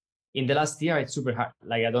 because in the last year it's super hard.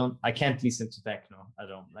 Like I can't listen to techno. I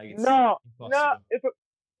don't like it's no, impossible. no.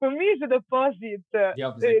 For me, it's the opposite. The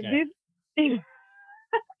opposite.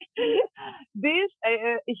 This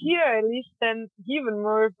here I listen even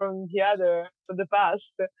more from the past,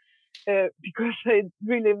 because I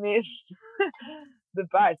really miss the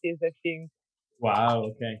parties, I think. Wow.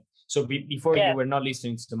 Okay. So before you were not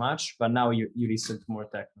listening so much, but now you listen to more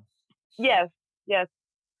techno. Yes.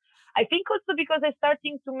 I think also because I'm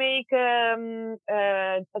starting to make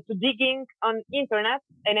to digging on internet,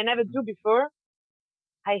 and I never do before.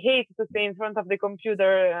 I hate to stay in front of the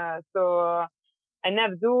computer, so I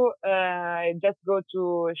never do. I just go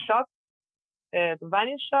to shop, to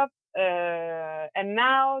vinyl shop, and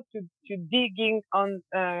now to digging on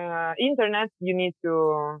internet, you need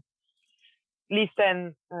to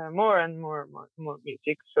listen more and more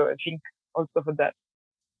music. So I think also for that.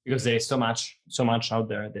 Because there is so much out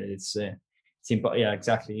there that it's simple. Yeah,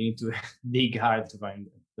 exactly. You need to dig hard to find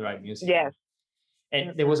the right music. Yes.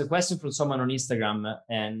 And there was a question from someone on Instagram,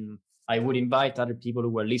 and I would invite other people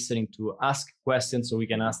who are listening to ask questions so we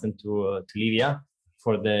can ask them to Livia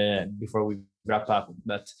before we wrap up.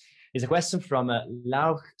 But it's a question from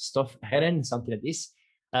Lauch Stoff Herren, something like this.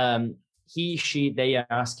 They are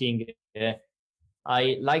asking,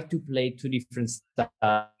 I like to play two different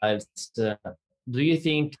styles. Do you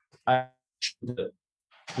think I should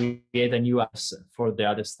create a new apps for the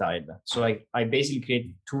other style? So I basically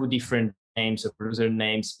create two different names of producer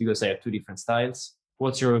names because I have two different styles.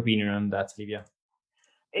 What's your opinion on that, Livia?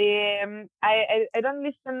 I don't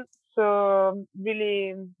listen so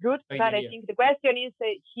really good, but I think the question is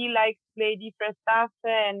he likes play different stuff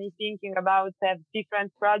and he's thinking about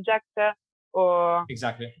different projects or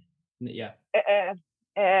exactly. Yeah.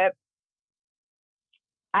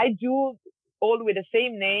 I do all with the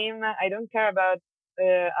same name. I don't care about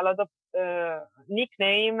a lot of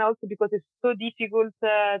nickname, also because it's so difficult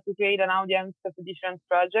to create an audience for different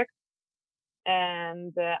projects.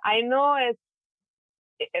 And I know it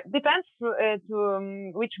depends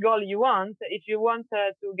to which goal you want. If you want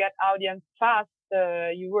to get audience fast,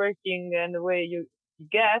 you're working and the way you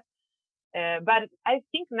get. But I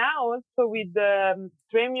think now also with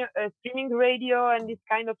streaming radio and this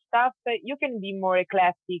kind of stuff, you can be more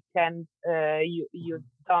eclectic and you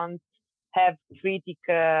don't have critic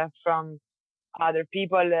from other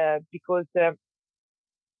people because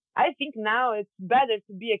I think now it's better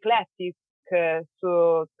to be eclectic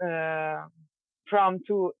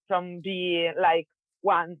from be like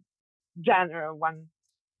one genre, one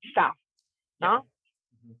stuff, no?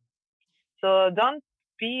 Mm-hmm. So don't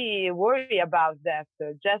be worried about that.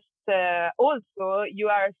 Just also you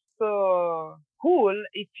are so cool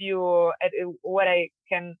if you what I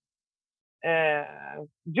can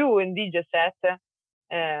do in DJ set.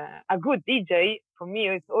 A good DJ for me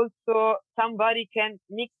is also somebody can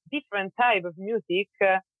mix different type of music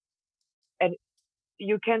and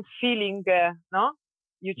you can feeling no,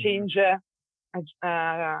 you change a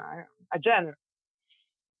genre.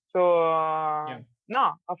 So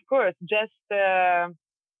no, of course, just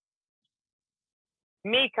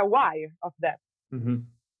make a why of that. Mm-hmm.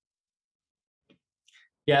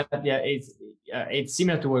 Yeah, it's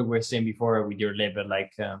similar to what we were saying before with your label.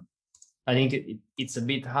 Like, I think it's a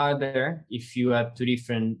bit harder if you have two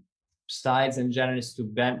different styles and genres to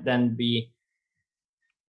then be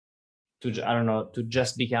to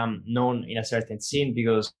just become known in a certain scene,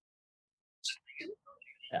 because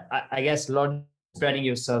I guess large spreading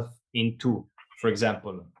yourself in two. For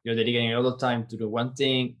example, you're dedicating a lot of time to do one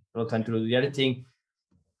thing, a lot of time to do the other thing,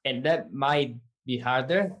 and that might be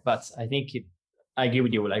harder. But I think I agree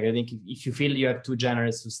with you. Like, I think if you feel you have two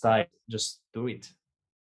genres to style, just do it.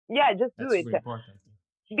 Yeah, just That's do it. super important.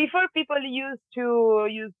 Before, people used to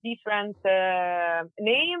use different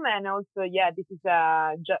name, and also, this is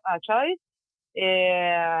a choice.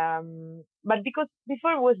 But because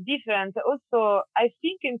before was different, also I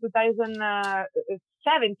think in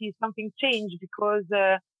 2070 something changed, because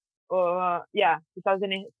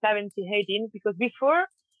 2017-18, because before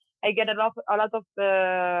I get a lot of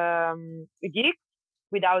gigs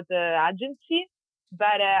without agency,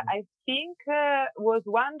 but I think was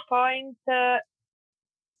one point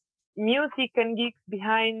music and gigs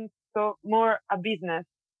behind, so more a business,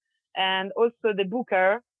 and also the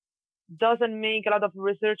booker doesn't make a lot of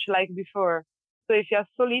research like before. So if you're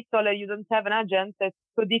so little, you don't have an agent, it's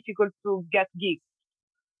so difficult to get gigs.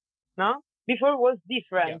 No? Before was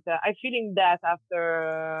different. Yeah. I feeling that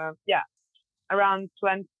after, around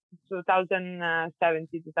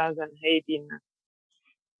 2017, 2018.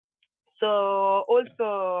 So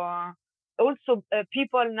also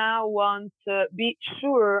people now want to be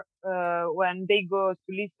sure when they go to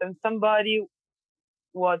listen somebody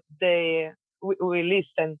what they will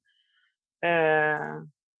listen. It's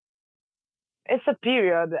a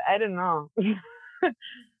period. I don't know.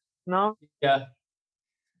 No? Yeah.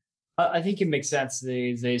 I think it makes sense.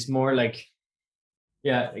 There's more like,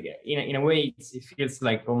 in a way, it feels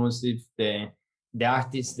like almost if the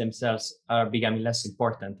artists themselves are becoming less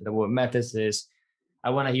important. What matters is I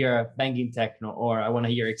want to hear banging techno, or I want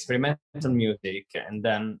to hear experimental music, and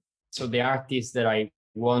then so the artist that I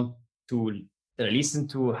listen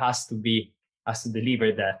to has to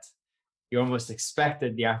deliver that. You almost expect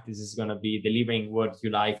that the artist is going to be delivering what you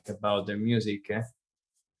like about their music.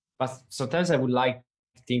 But sometimes I would like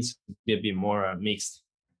things to be a bit more mixed,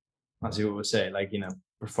 as you would say, like in a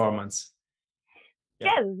performance.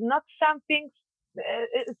 Yeah. Yes, not something.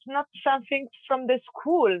 It's not something from the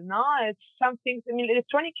school, no. It's something. I mean,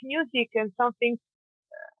 electronic music and something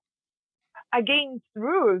against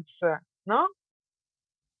rules, no.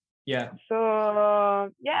 Yeah.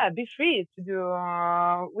 So be free to do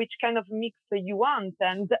which kind of mix you want,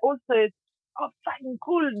 and also it's fucking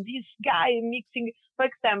cool. This guy mixing, for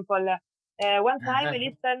example, one time I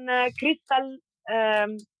listened Crystal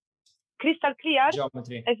Clear.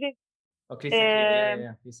 Geometry. I think. Crystal Clear.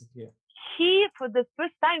 Yeah, Crystal Clear. He, for the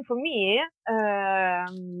first time for me, I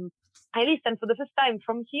listened for the first time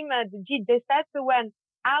from him the DJ set when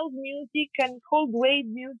house music and cold wave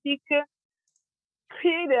music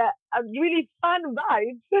create a really fun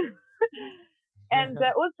vibes. And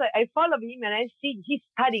also I follow him and I see he's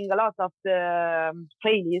studying a lot of the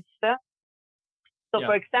playlist. So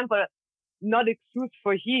for example, not excuse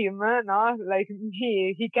for him, no, like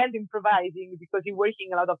he can't improvising because he's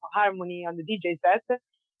working a lot of harmony on the DJ set.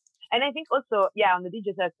 And I think also, on the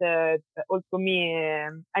DJ set, also me,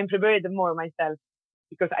 I'm prepared more myself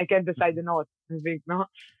because I can decide the notes, I think, no?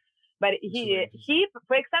 But he,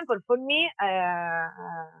 for example, for me,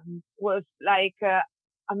 was like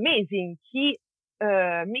amazing. He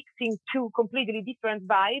mixing two completely different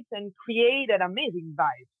vibes and create an amazing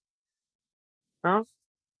vibe. Huh?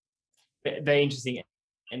 Very interesting.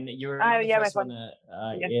 And you're the first one.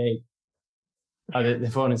 The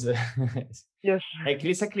phone is. Yes. Like,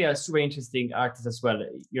 Crystal Clear are super interesting artists as well.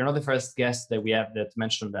 You're not the first guest that we have that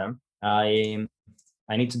mentioned them. I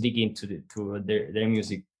need to dig into their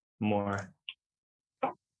music more.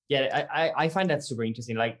 Yeah, I find that super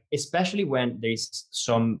interesting. Like, especially when there's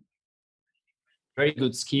some very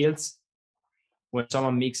good skills, when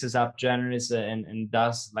someone mixes up genres and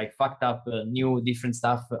does like fucked up new different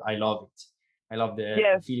stuff. I love it. I love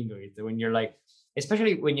the feeling of it. When you're like,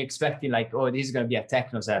 especially when you're expecting like, oh, this is gonna be a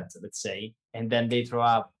techno set, let's say, and then they throw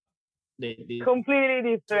up they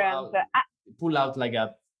completely different. Pull out like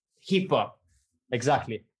a hip hop.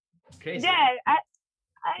 Exactly. Crazy. Yeah,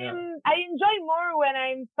 I enjoy more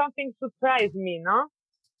when something surprise me, no?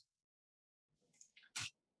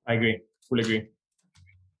 I agree. Fully agree.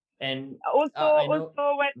 And also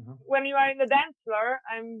when you are in the dance floor,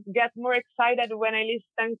 I get more excited when I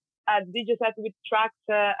listen a DJ set with tracks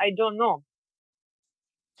I don't know.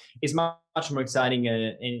 It's much more exciting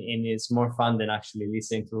and it's more fun than actually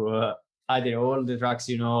listening to either all the tracks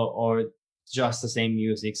or just the same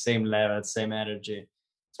music, same level, same energy.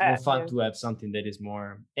 It's more fun to have something that is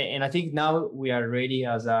more. And I think now we are ready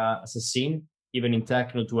as a scene, even in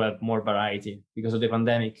techno, to have more variety because of the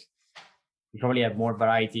pandemic. We probably have more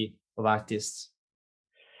variety of artists.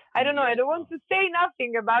 I don't know. I don't want to say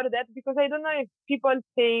nothing about that because I don't know if people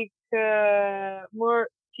take more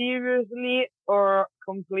seriously or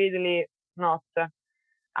completely not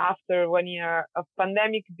after 1 year of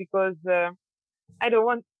pandemic, because I don't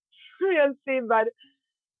want to say, but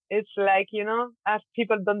it's like, as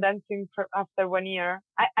people don't dancing after 1 year.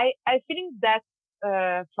 I feeling that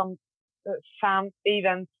from some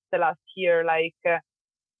events the last year, like,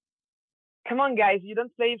 come on, guys, you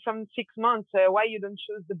don't play from 6 months. Why you don't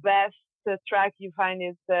choose the best track you find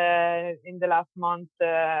it in the last month?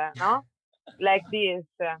 No, like this.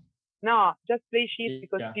 No, just play shit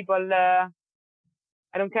because people.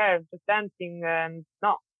 I don't care, just dancing and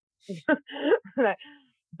no.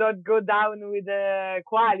 Don't go down with the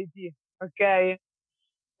quality, okay?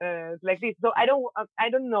 Like this. So I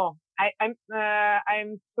don't know.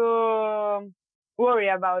 I'm so worried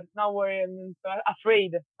about, not worried, I'm so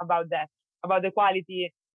afraid about that, about the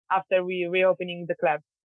quality after we reopening the club.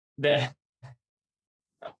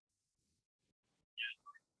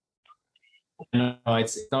 No,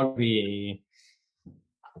 it's not really.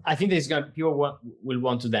 I think there's gonna people will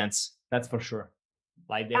want to dance. That's for sure.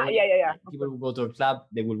 Like yeah. People who go to a club,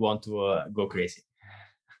 they will want to go crazy.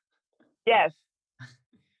 Yes.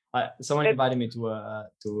 Someone invited me to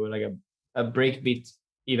like a breakbeat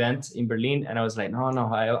event in Berlin, and I was like, no,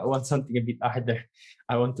 I want something a bit harder.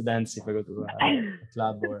 I want to dance if I go to a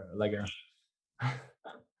club or like a.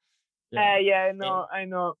 Yeah, I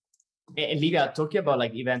know. And Livia, talking about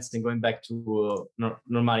like events and going back to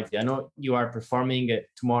normality, I know you are performing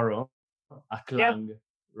tomorrow at Klang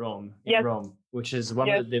Rome in Rome, which is one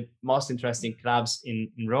of the most interesting clubs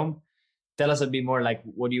in Rome. Tell us a bit more, like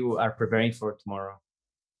what you are preparing for tomorrow.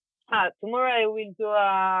 Tomorrow I will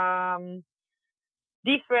do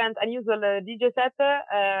different, unusual DJ set,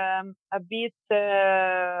 a bit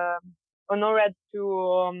honored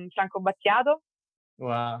to Franco Battiato.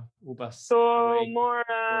 Wow. So more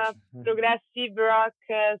progressive rock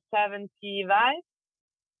 70 vibes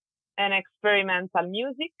and experimental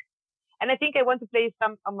music. And I think I want to play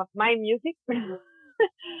some of my music.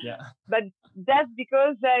 But that's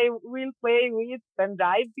because I will play with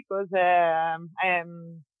pendrive because I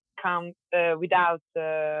am come without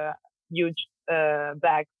huge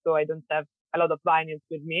bag, so I don't have a lot of vinyls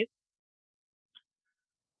with me.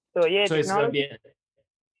 So it's gonna be a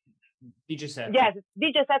DJ set. Yes,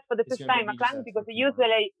 DJ set for the first time at Klang, because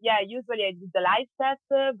usually I do the live set,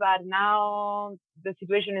 but now the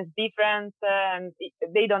situation is different, and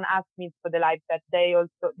they don't ask me for the live set.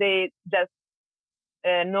 They just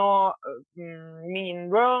know me in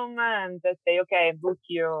Rome and just say, okay, book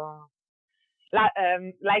you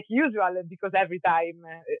like usual, because every time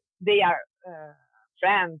they are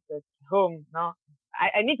friends at home. No,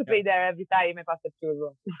 I need to play there every time I pass it through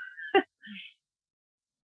Rome.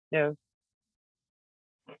 Yeah.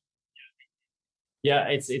 Yeah,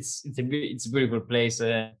 it's a beautiful place.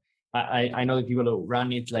 I know the people who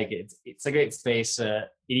run it. Like it's a great space. It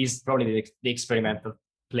is probably the experimental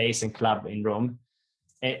place and club in Rome.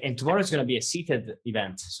 And tomorrow is going to be a seated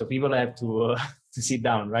event, so people have to sit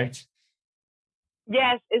down, right?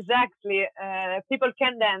 Yes, exactly. People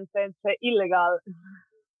can dance. It's illegal.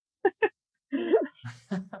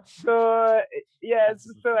 So yes,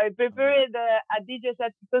 so I prepared a DJ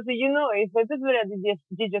set because if I prepare a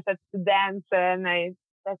DJ set to dance and I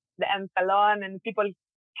just dance alone and people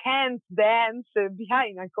can't dance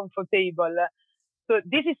behind a comfort table. So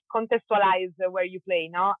this is contextualized where you play.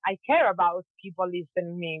 Now I care about people listening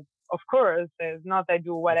to me. Of course, it's not I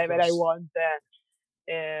do whatever I want,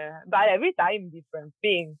 but every time different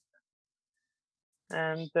things.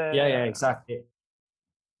 And yeah, exactly.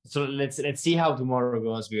 So let's see how tomorrow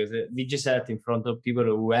goes, because the DJ set in front of people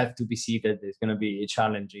who have to be seated is going to be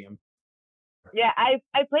challenging. Yeah, I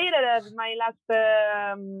played it at my last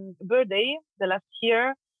birthday, the last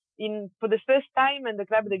year, for the first time in the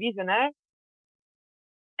Club de Visionnaire,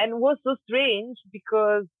 and it was so strange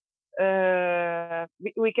because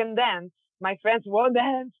we can dance. My friends won't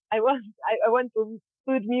dance. I want to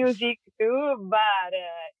put music too, but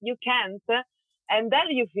you can't, and then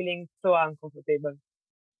you're feeling so uncomfortable.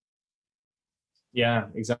 Yeah,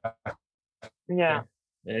 exactly. Yeah,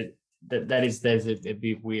 that's a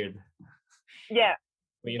bit weird. Yeah,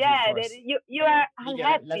 when you feel Yeah, forced. you are Lydia,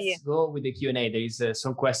 unhappy. let's go with the Q&A. There is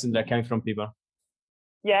some questions that are coming from people.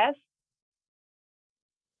 Yes.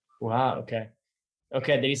 Wow. Okay.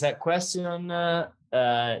 There is a question.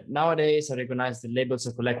 Nowadays, I recognize the labels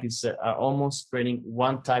and collectives are almost spreading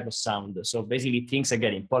one type of sound. So basically, things are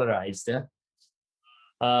getting polarized.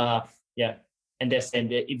 Yeah, and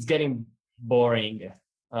it's getting boring.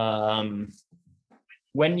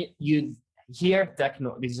 When you hear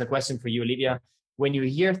techno, this is a question for you, Olivia. When you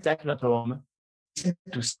hear techno at home, listen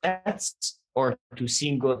to sets or to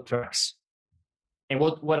single tracks? And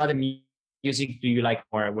what other music do you like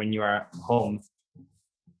more when you are home?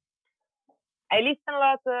 I listen a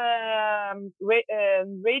lot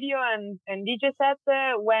radio and DJ set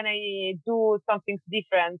when I do something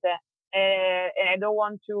different. And I don't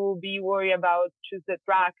want to be worried about choose the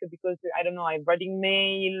track because I don't know, I'm writing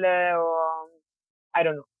mail or I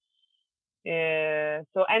don't know.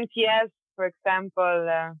 So NTS, for example,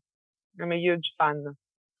 I'm a huge fan.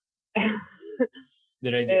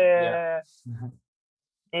 The radio,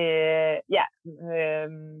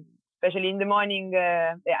 especially in the morning.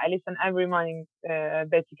 I listen every morning,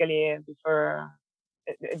 basically before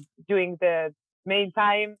doing the main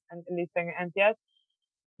time and listening NTS.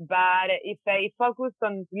 But if I focus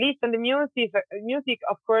on listen the music,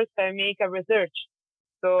 of course I make a research,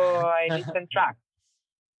 so I listen tracks.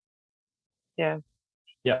 Yeah.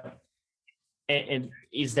 And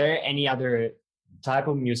is there any other type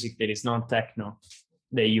of music that is non techno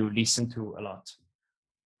that you listen to a lot?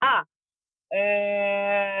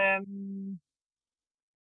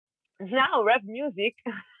 Now rap music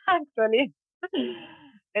actually.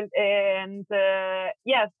 and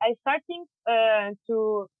yes, I starting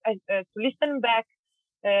to listen back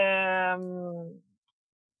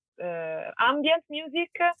ambient music,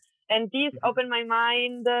 and this opened my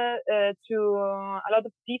mind to a lot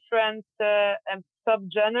of different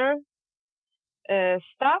subgenre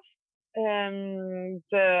stuff. And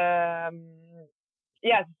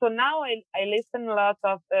yes, so now I listen a lot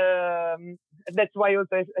of. That's why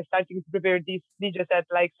also I starting to prepare this DJ set,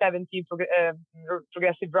 like 70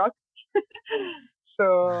 progressive rock.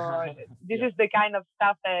 So this is the kind of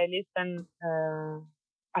stuff that I listen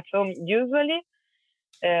at home usually.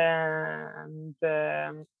 And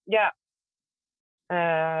a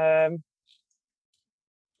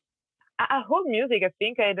whole music, I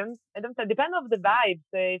think I don't depend on the vibes.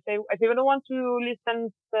 If I don't want to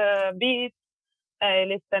listen beats, I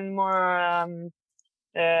listen more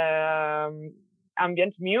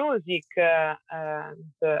ambient music,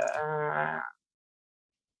 and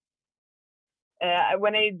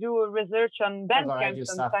when I do research on Bandcamp,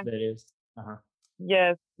 stuff that is.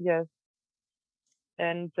 Yes.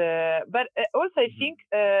 And but also I think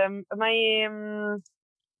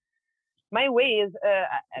my way is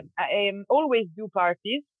I always do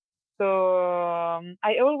parties, so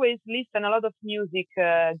I always listen a lot of music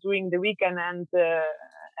during the weekend and the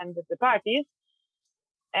parties,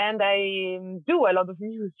 and I do a lot of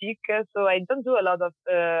music, so I don't do a lot of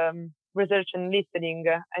research and listening.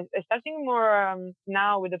 I starting more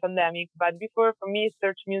now with the pandemic, but before for me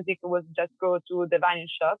search music was just go to the vinyl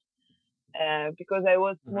shop because I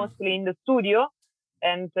was mostly in the studio,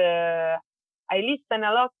 and I listen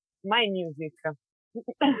a lot my music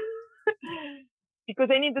because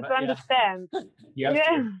I needed to understand. Yes,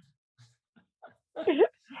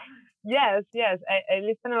 I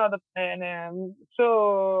listen a lot of, and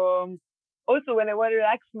so also when I want to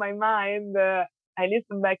relax my mind, I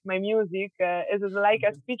listen back my music. It is like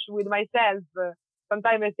a speech with myself.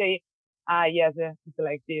 Sometimes I say, yes, it's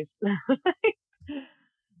like this.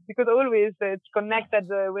 Because always it's connected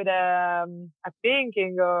with a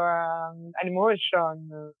thinking or an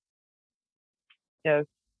emotion. Yes.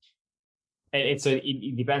 And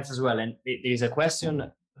it depends as well. And there is a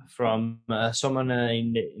question from someone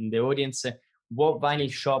in the audience. What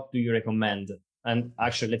vinyl shop do you recommend? And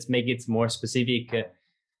actually, let's make it more specific.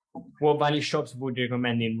 What vinyl shops would you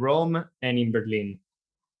recommend in Rome and in Berlin?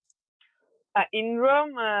 In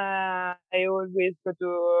Rome, I always go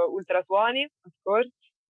to Ultrasuoni, of course.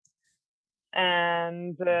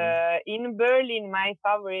 And in Berlin, my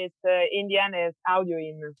favorite Indian is Audio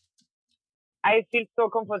In. I feel so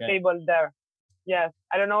comfortable there. Yes,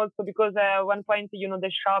 I don't know, also because at one point,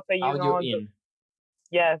 the shop, Audio In.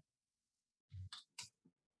 Yes.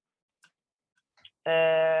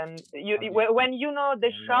 When you know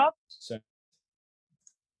the shop,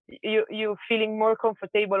 you feeling more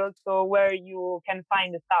comfortable also where you can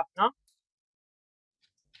find the stuff, no?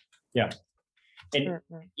 Yeah. And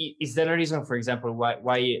is there a reason, for example,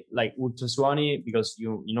 why like Ultrasuoni? Because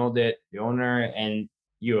you know the owner, and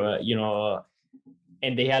you know,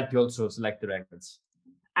 and they help you also select the records.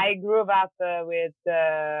 I grew up with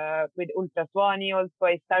Ultrasuoni. Also,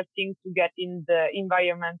 I starting to get in the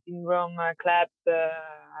environment in Rome clubs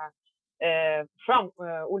from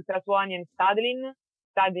Ultrasuoni and Stadlin.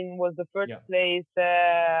 Stadlin was the first place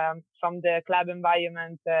from the club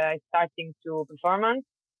environment starting to performance.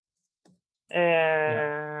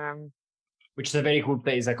 Which is a very cool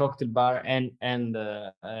place, a cocktail bar and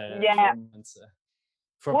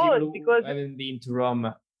for people who haven't been to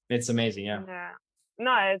Rome, it's amazing.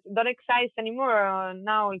 No, it don't exist anymore.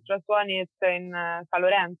 Now Ultrasuoni is in San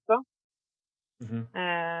Lorenzo,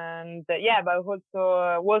 and but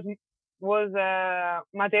also was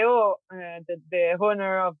Matteo, the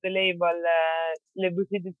owner of the label Le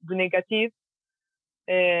Boutique du Négatif,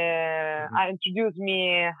 introduced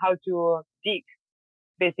me how to dig,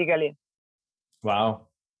 basically. Wow.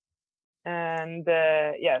 And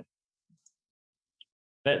yes.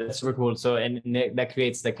 That's super cool. So, and that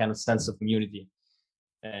creates that kind of sense of community.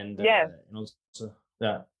 And and also,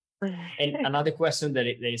 And another question that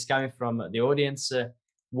is coming from the audience: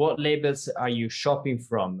 what labels are you shopping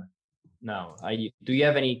from now? Do you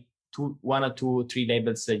have any one or two, three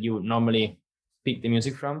labels that you normally pick the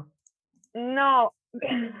music from? No,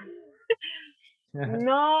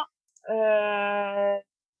 no.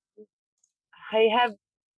 I have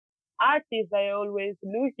artists I always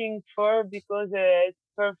looking for because it's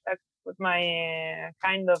perfect with my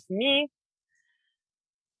kind of me.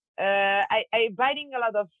 I buying a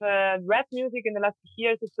lot of rap music in the last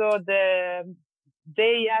years, so the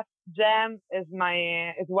JF Jam is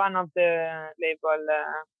one of the label.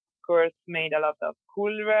 Of course, made a lot of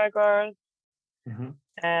cool records.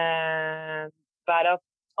 But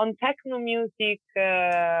on techno music,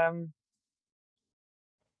 I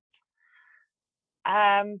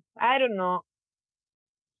don't know.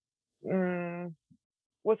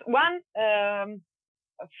 Was one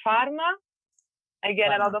Pharma. I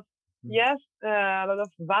get a lot of a lot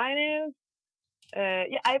of vinyls.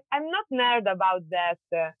 I'm not nerd about that.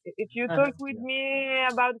 If you talk with me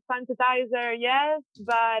about synthesizer, yes,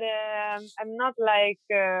 but I'm not like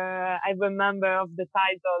I remember of the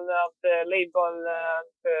title of the label,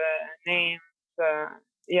 names.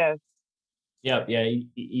 Yes. Yeah.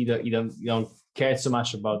 You don't care so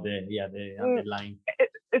much about the underlying.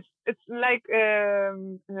 It's like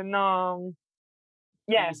no.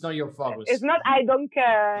 Yeah, it's not your focus. It's not. I don't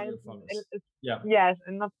care. Yes,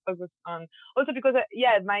 I'm not focused on. Also because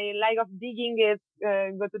my like of digging is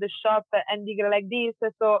go to the shop and dig like this.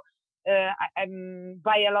 So I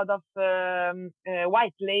buy a lot of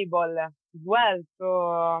white label as well.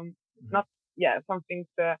 So not something.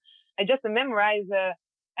 I just memorize.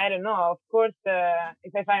 I don't know. Of course,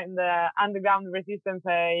 if I find the underground resistance,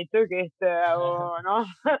 I took it or no.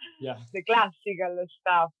 The classical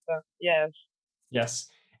stuff. Yes. Yes.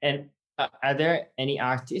 And are there any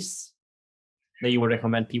artists that you would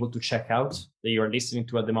recommend people to check out that you are listening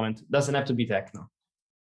to at the moment? Doesn't have to be techno.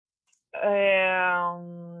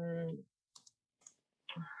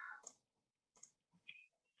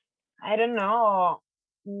 I don't know.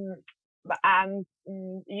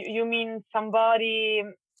 You mean somebody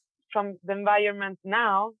from the environment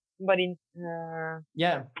now, but in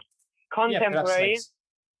contemporary?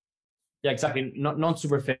 Exactly. Not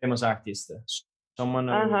super famous artist. Someone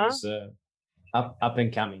who's up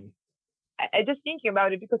and coming. I just thinking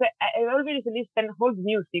about it because I always listen old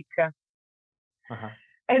music.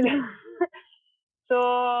 And so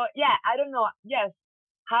I don't know. Yes,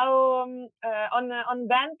 how on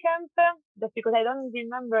Bandcamp? Just because I don't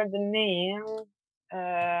remember the name,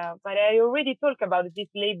 but I already talked about this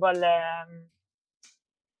label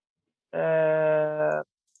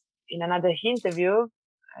in another interview.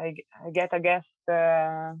 I get a guest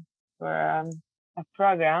for a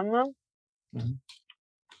program.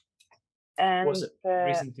 And was it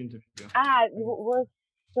recent interview? It was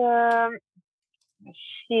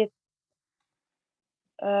shit.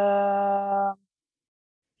 I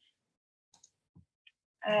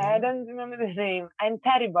don't remember the name. I'm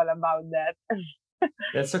terrible about that.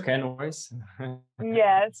 That's okay, no worries.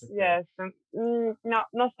 Yes, okay. Yes. No,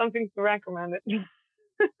 not something to recommend it.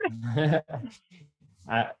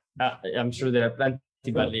 I'm sure there are plenty,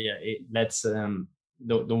 but let's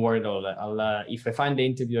don't worry at all. I'll if I find the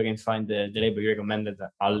interview, I can find the label you recommended.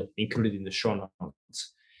 I'll include it in the show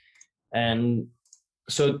notes. And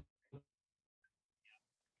so,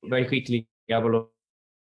 very quickly, Gabolo,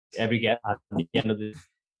 every guest at the end of the.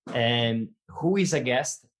 And who is a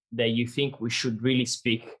guest that you think we should really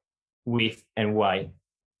speak with, and why?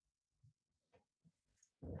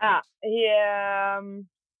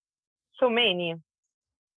 So many.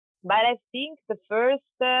 But I think the first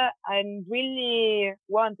I really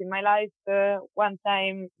want in my life one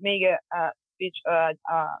time make a speech,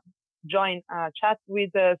 join a chat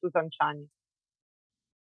with Susan Chani.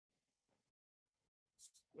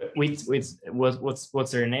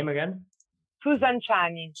 What's her name again? Susan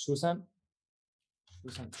Chani. Susan.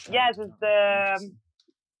 Yes, it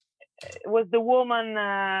was the woman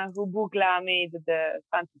who Buchla made the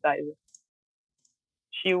synthesizer.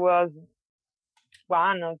 She was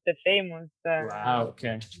one of the famous. Wow.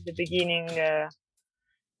 Okay. The beginning.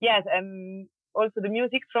 Yes, also the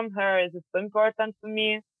music from her is so important for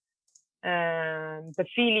me. The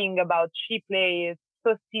feeling about she plays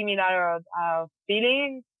so similar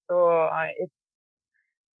feeling. So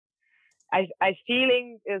I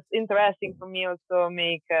feeling is interesting for me also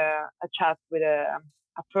make a chat with a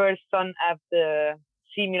person have the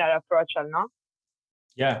similar approach, no?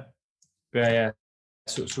 Yeah.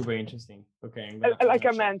 Super interesting. Okay. Like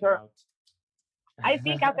a mentor. I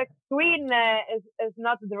think Apex Twin is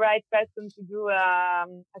not the right person to do a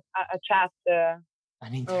chat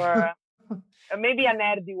or maybe a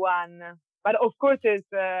nerdy one. But of course,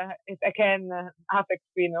 it's again Apex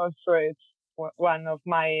Twin also. It's one of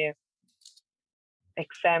my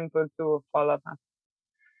examples to follow.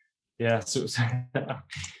 Yeah, so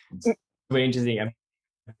very interesting. I'm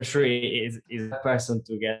sure is a person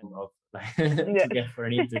to get to get for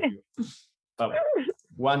an interview. But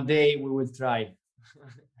one day we will try.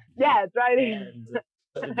 Yeah, try it.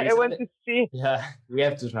 I want to see. Yeah, we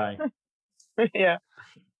have to try. Yeah.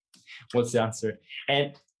 What's the answer?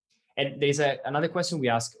 And there's another question we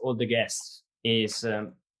ask all the guests is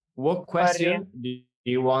what question do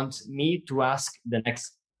you want me to ask the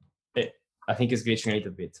next? I think it's glitching a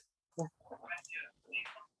little bit.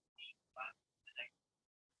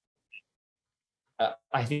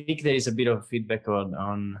 I think there is a bit of feedback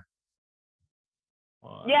on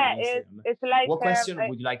yeah, it's like what question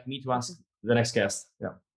would you like me to ask the next guest?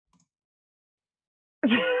 Yeah.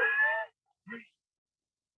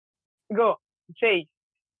 Go, say.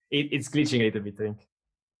 It's glitching a little bit, I think.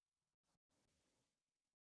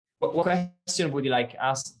 What question would you like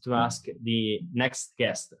us to ask the next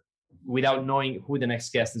guest without knowing who the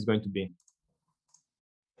next guest is going to be?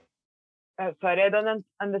 Sorry, I don't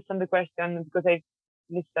understand the question because I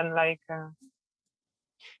listen like.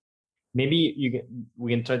 Maybe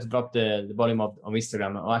we can try to drop the volume of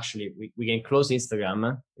Instagram. Or actually, we can close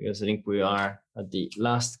Instagram because I think we are at the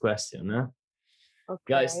last question. Okay.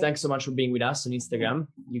 Guys, thanks so much for being with us on Instagram.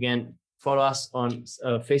 You can follow us on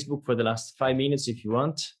Facebook for the last 5 minutes if you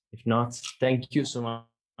want. If not, thank you so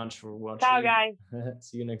much for watching. Ciao, guys.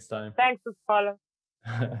 See you next time. Thanks for following.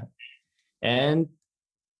 And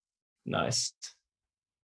nice.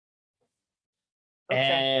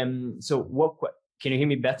 Okay. So what? Can you hear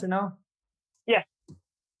me better now? Yeah.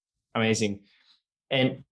 Amazing.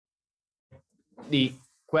 And the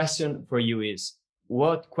question for you is,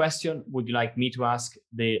 what question would you like me to ask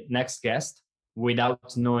the next guest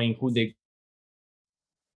without knowing who they're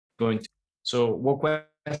going to? So what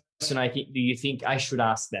question do you think I should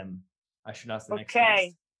ask them? I should ask the next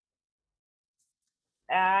guest.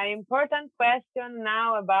 Important question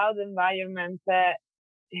now about the environment. I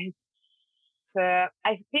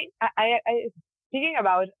think I thinking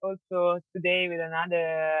about also today with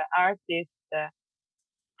another artist,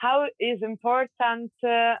 how is important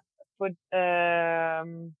for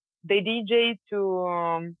the DJ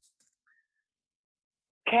to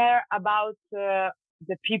care about the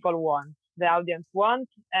people want, the audience want,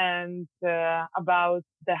 and about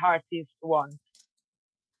the artist want.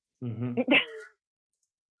 Mm-hmm.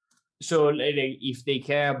 So if they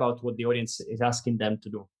care about what the audience is asking them to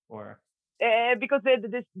do, or because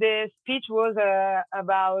the speech was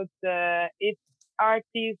about if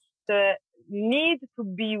artists need to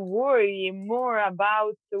be worried more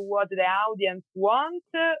about what the audience wants,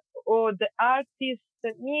 or the artist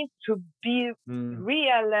need to be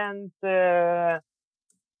real and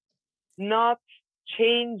not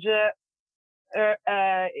change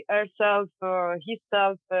herself or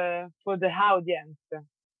himself for the audience.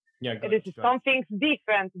 Yeah, it is something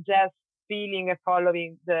different, just feeling and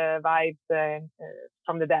following the vibes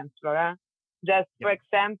from the dance floor. Just for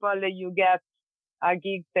example, you get a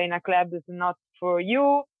gig in a club that's not for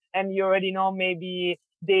you, and you already know maybe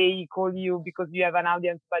they call you because you have an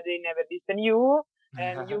audience, but they never listen to you,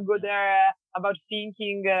 and you go there about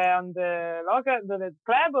thinking on the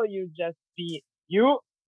club, or you just be you.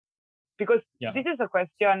 Because this is a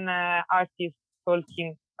question artists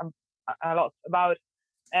talking a lot about,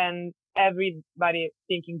 and everybody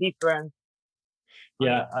thinking different.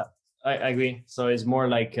 Yeah, I agree. So it's more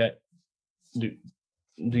like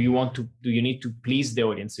do you need to please the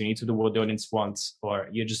audience? Do you need to do what the audience wants, or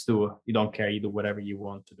you don't care, you do whatever you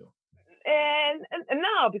want to do? And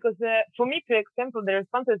no, because for me, for example, the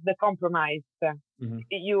response is the compromise. Mm-hmm.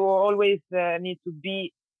 You always need to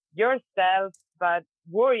be yourself, but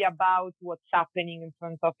worry about what's happening in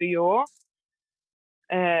front of you.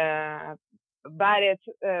 But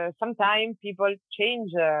sometimes people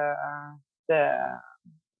change their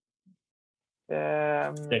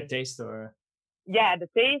taste, or the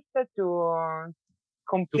taste to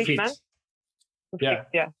complement.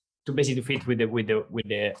 To basically fit with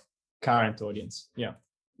the current audience. Yeah.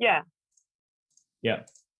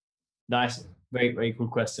 Nice, very, very cool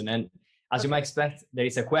question. And as you might expect, there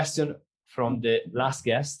is a question from the last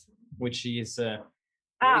guest, which is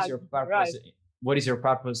what is your purpose? Right. What is your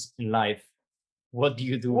purpose in life? What do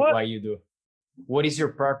you do? Why you do? What is your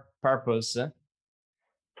purpose?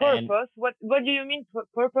 Purpose? What do you mean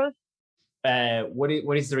purpose?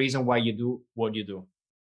 What is the reason why you do what you do?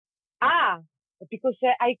 Because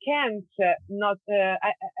I can't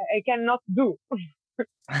I cannot do.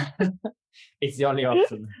 It's the only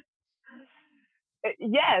option.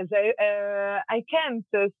 Yes, I can't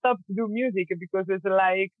stop to do music because it's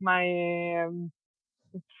like my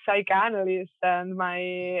psychoanalyst and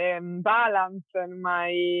my balance and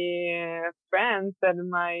my friends and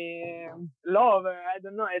my lover. I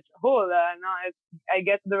don't know. It's whole. I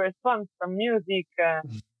get the response from music.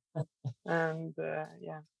 And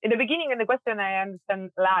in the beginning, in the question, I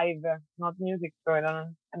understand live, not music. So I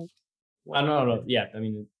don't understand. No. Yeah, I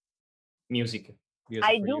mean, music.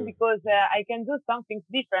 I do because I can do something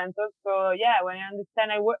different. Also, when I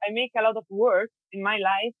understand, I make a lot of work in my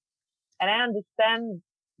life, and I understand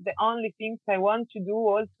the only things I want to do.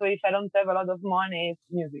 Also, if I don't have a lot of money, it's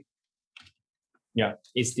music. Yeah,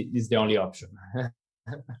 it's the only option.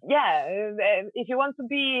 If you want to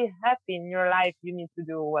be happy in your life, you need to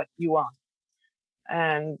do what you want,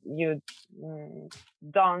 and you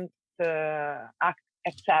don't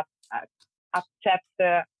accept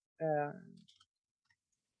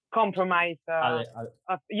compromise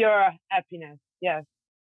of your happiness.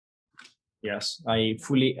 Yes, I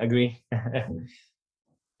fully agree. And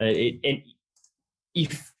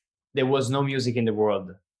if there was no music in the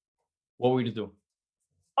world, what would you do?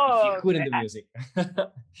 If you couldn't do music.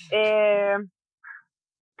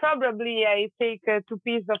 Probably I take 2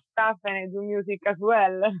 pieces of stuff and I do music as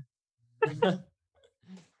well.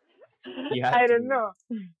 I don't know.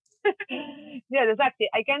 Yeah, exactly.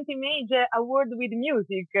 I can't imagine a word with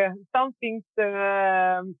music. Something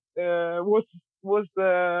was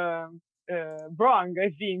wrong, I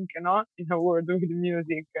think, no? In a word with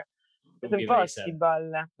music. It's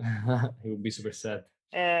impossible. It would be super sad.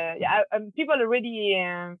 People already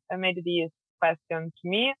made this question to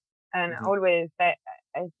me, and always I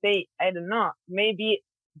say, I don't know, maybe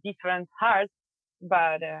different hearts,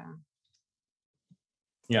 but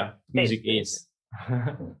music is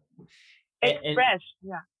express.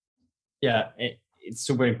 It's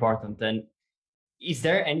super important. And is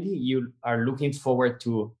there anything you are looking forward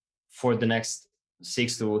to for the next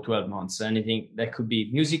 6 to 12 months? Anything that could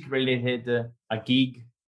be music related, a gig,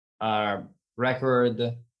 a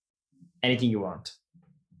record, anything you want?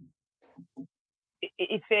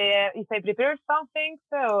 If I prepare something,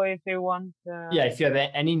 so if I want, if you have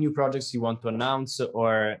any new projects you want to announce,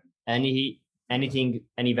 or an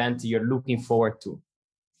event you're looking forward to.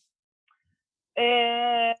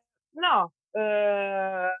 No,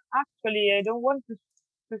 actually, I don't want to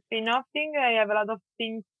say nothing. I have a lot of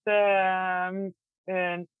things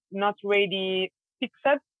not ready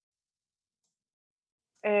fixed.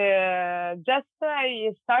 Just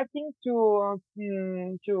I starting to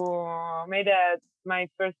made my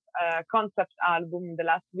first concept album the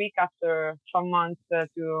last week after some months to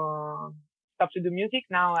stop to do music.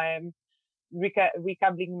 Now I'm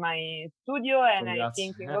recabbling my studio, and I'm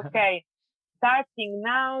thinking, okay, starting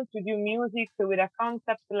now to do music with a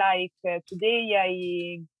concept like today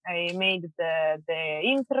I made the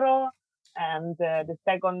intro, and the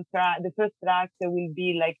first track will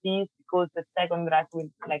be like this because the second track will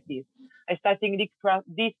be like this. I'm starting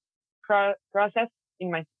this process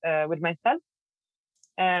in with myself,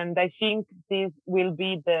 and I think this will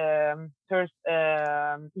be the first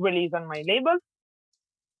release on my label.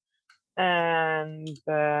 And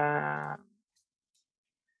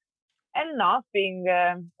nothing.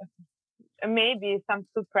 Maybe some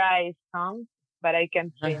surprise comes, but I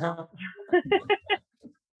can't say no.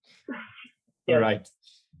 All right,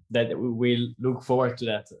 that we will look forward to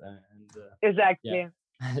that. Exactly.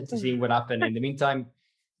 To see what happens. In the meantime,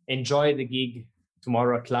 enjoy the gig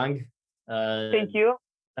tomorrow at Klang. Thank you.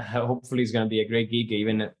 Hopefully, it's going to be a great gig,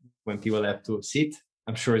 even when people have to sit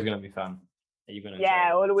I'm sure it's gonna be fun. You're gonna Yeah,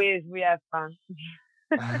 enjoy always we have fun.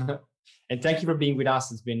 it. And thank you for being with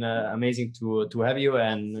us. It's been amazing to have you,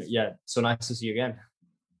 and yeah, so nice to see you again.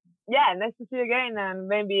 Yeah, nice to see you again, and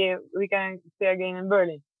maybe we can see you again in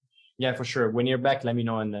Berlin. Yeah, for sure. When you're back, let me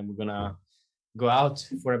know, and then we're gonna go out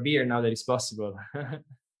for a beer now that it's possible.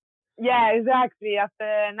 Yeah, exactly.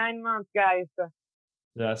 After 9 months, guys.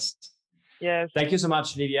 Yes. Yes. Thank you so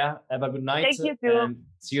much, Livia. Have a good night. Thank you too. And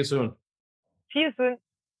see you soon. See you soon.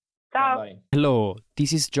 Ciao. Bye. Hello,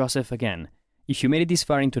 this is Joseph again. If you made it this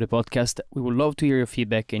far into the podcast, we would love to hear your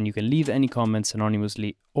feedback, and you can leave any comments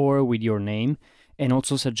anonymously or with your name, and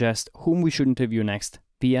also suggest whom we should interview next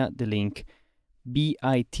via the link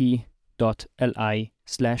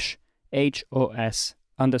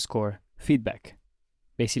bit.ly/HOS_feedback.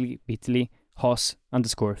 Basically, bit.ly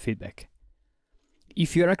HOS_feedback.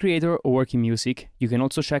 If you're a creator or work in music, you can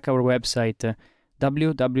also check our website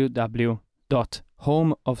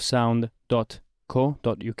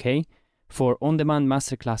www.homeofsound.co.uk for on-demand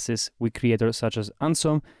masterclasses with creators such as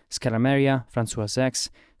Ansom, Scarameria, François X,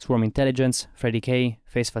 Swarm Intelligence, Freddie K,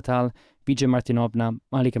 Face Fatal, Vijay Martinovna,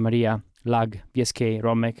 Malika Maria, Lag, VSK,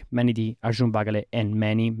 Romek, Manny D, Arjun Bagale, and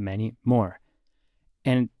many, many more.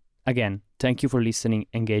 And again, thank you for listening,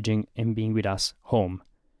 engaging, and being with us home.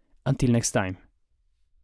 Until next time.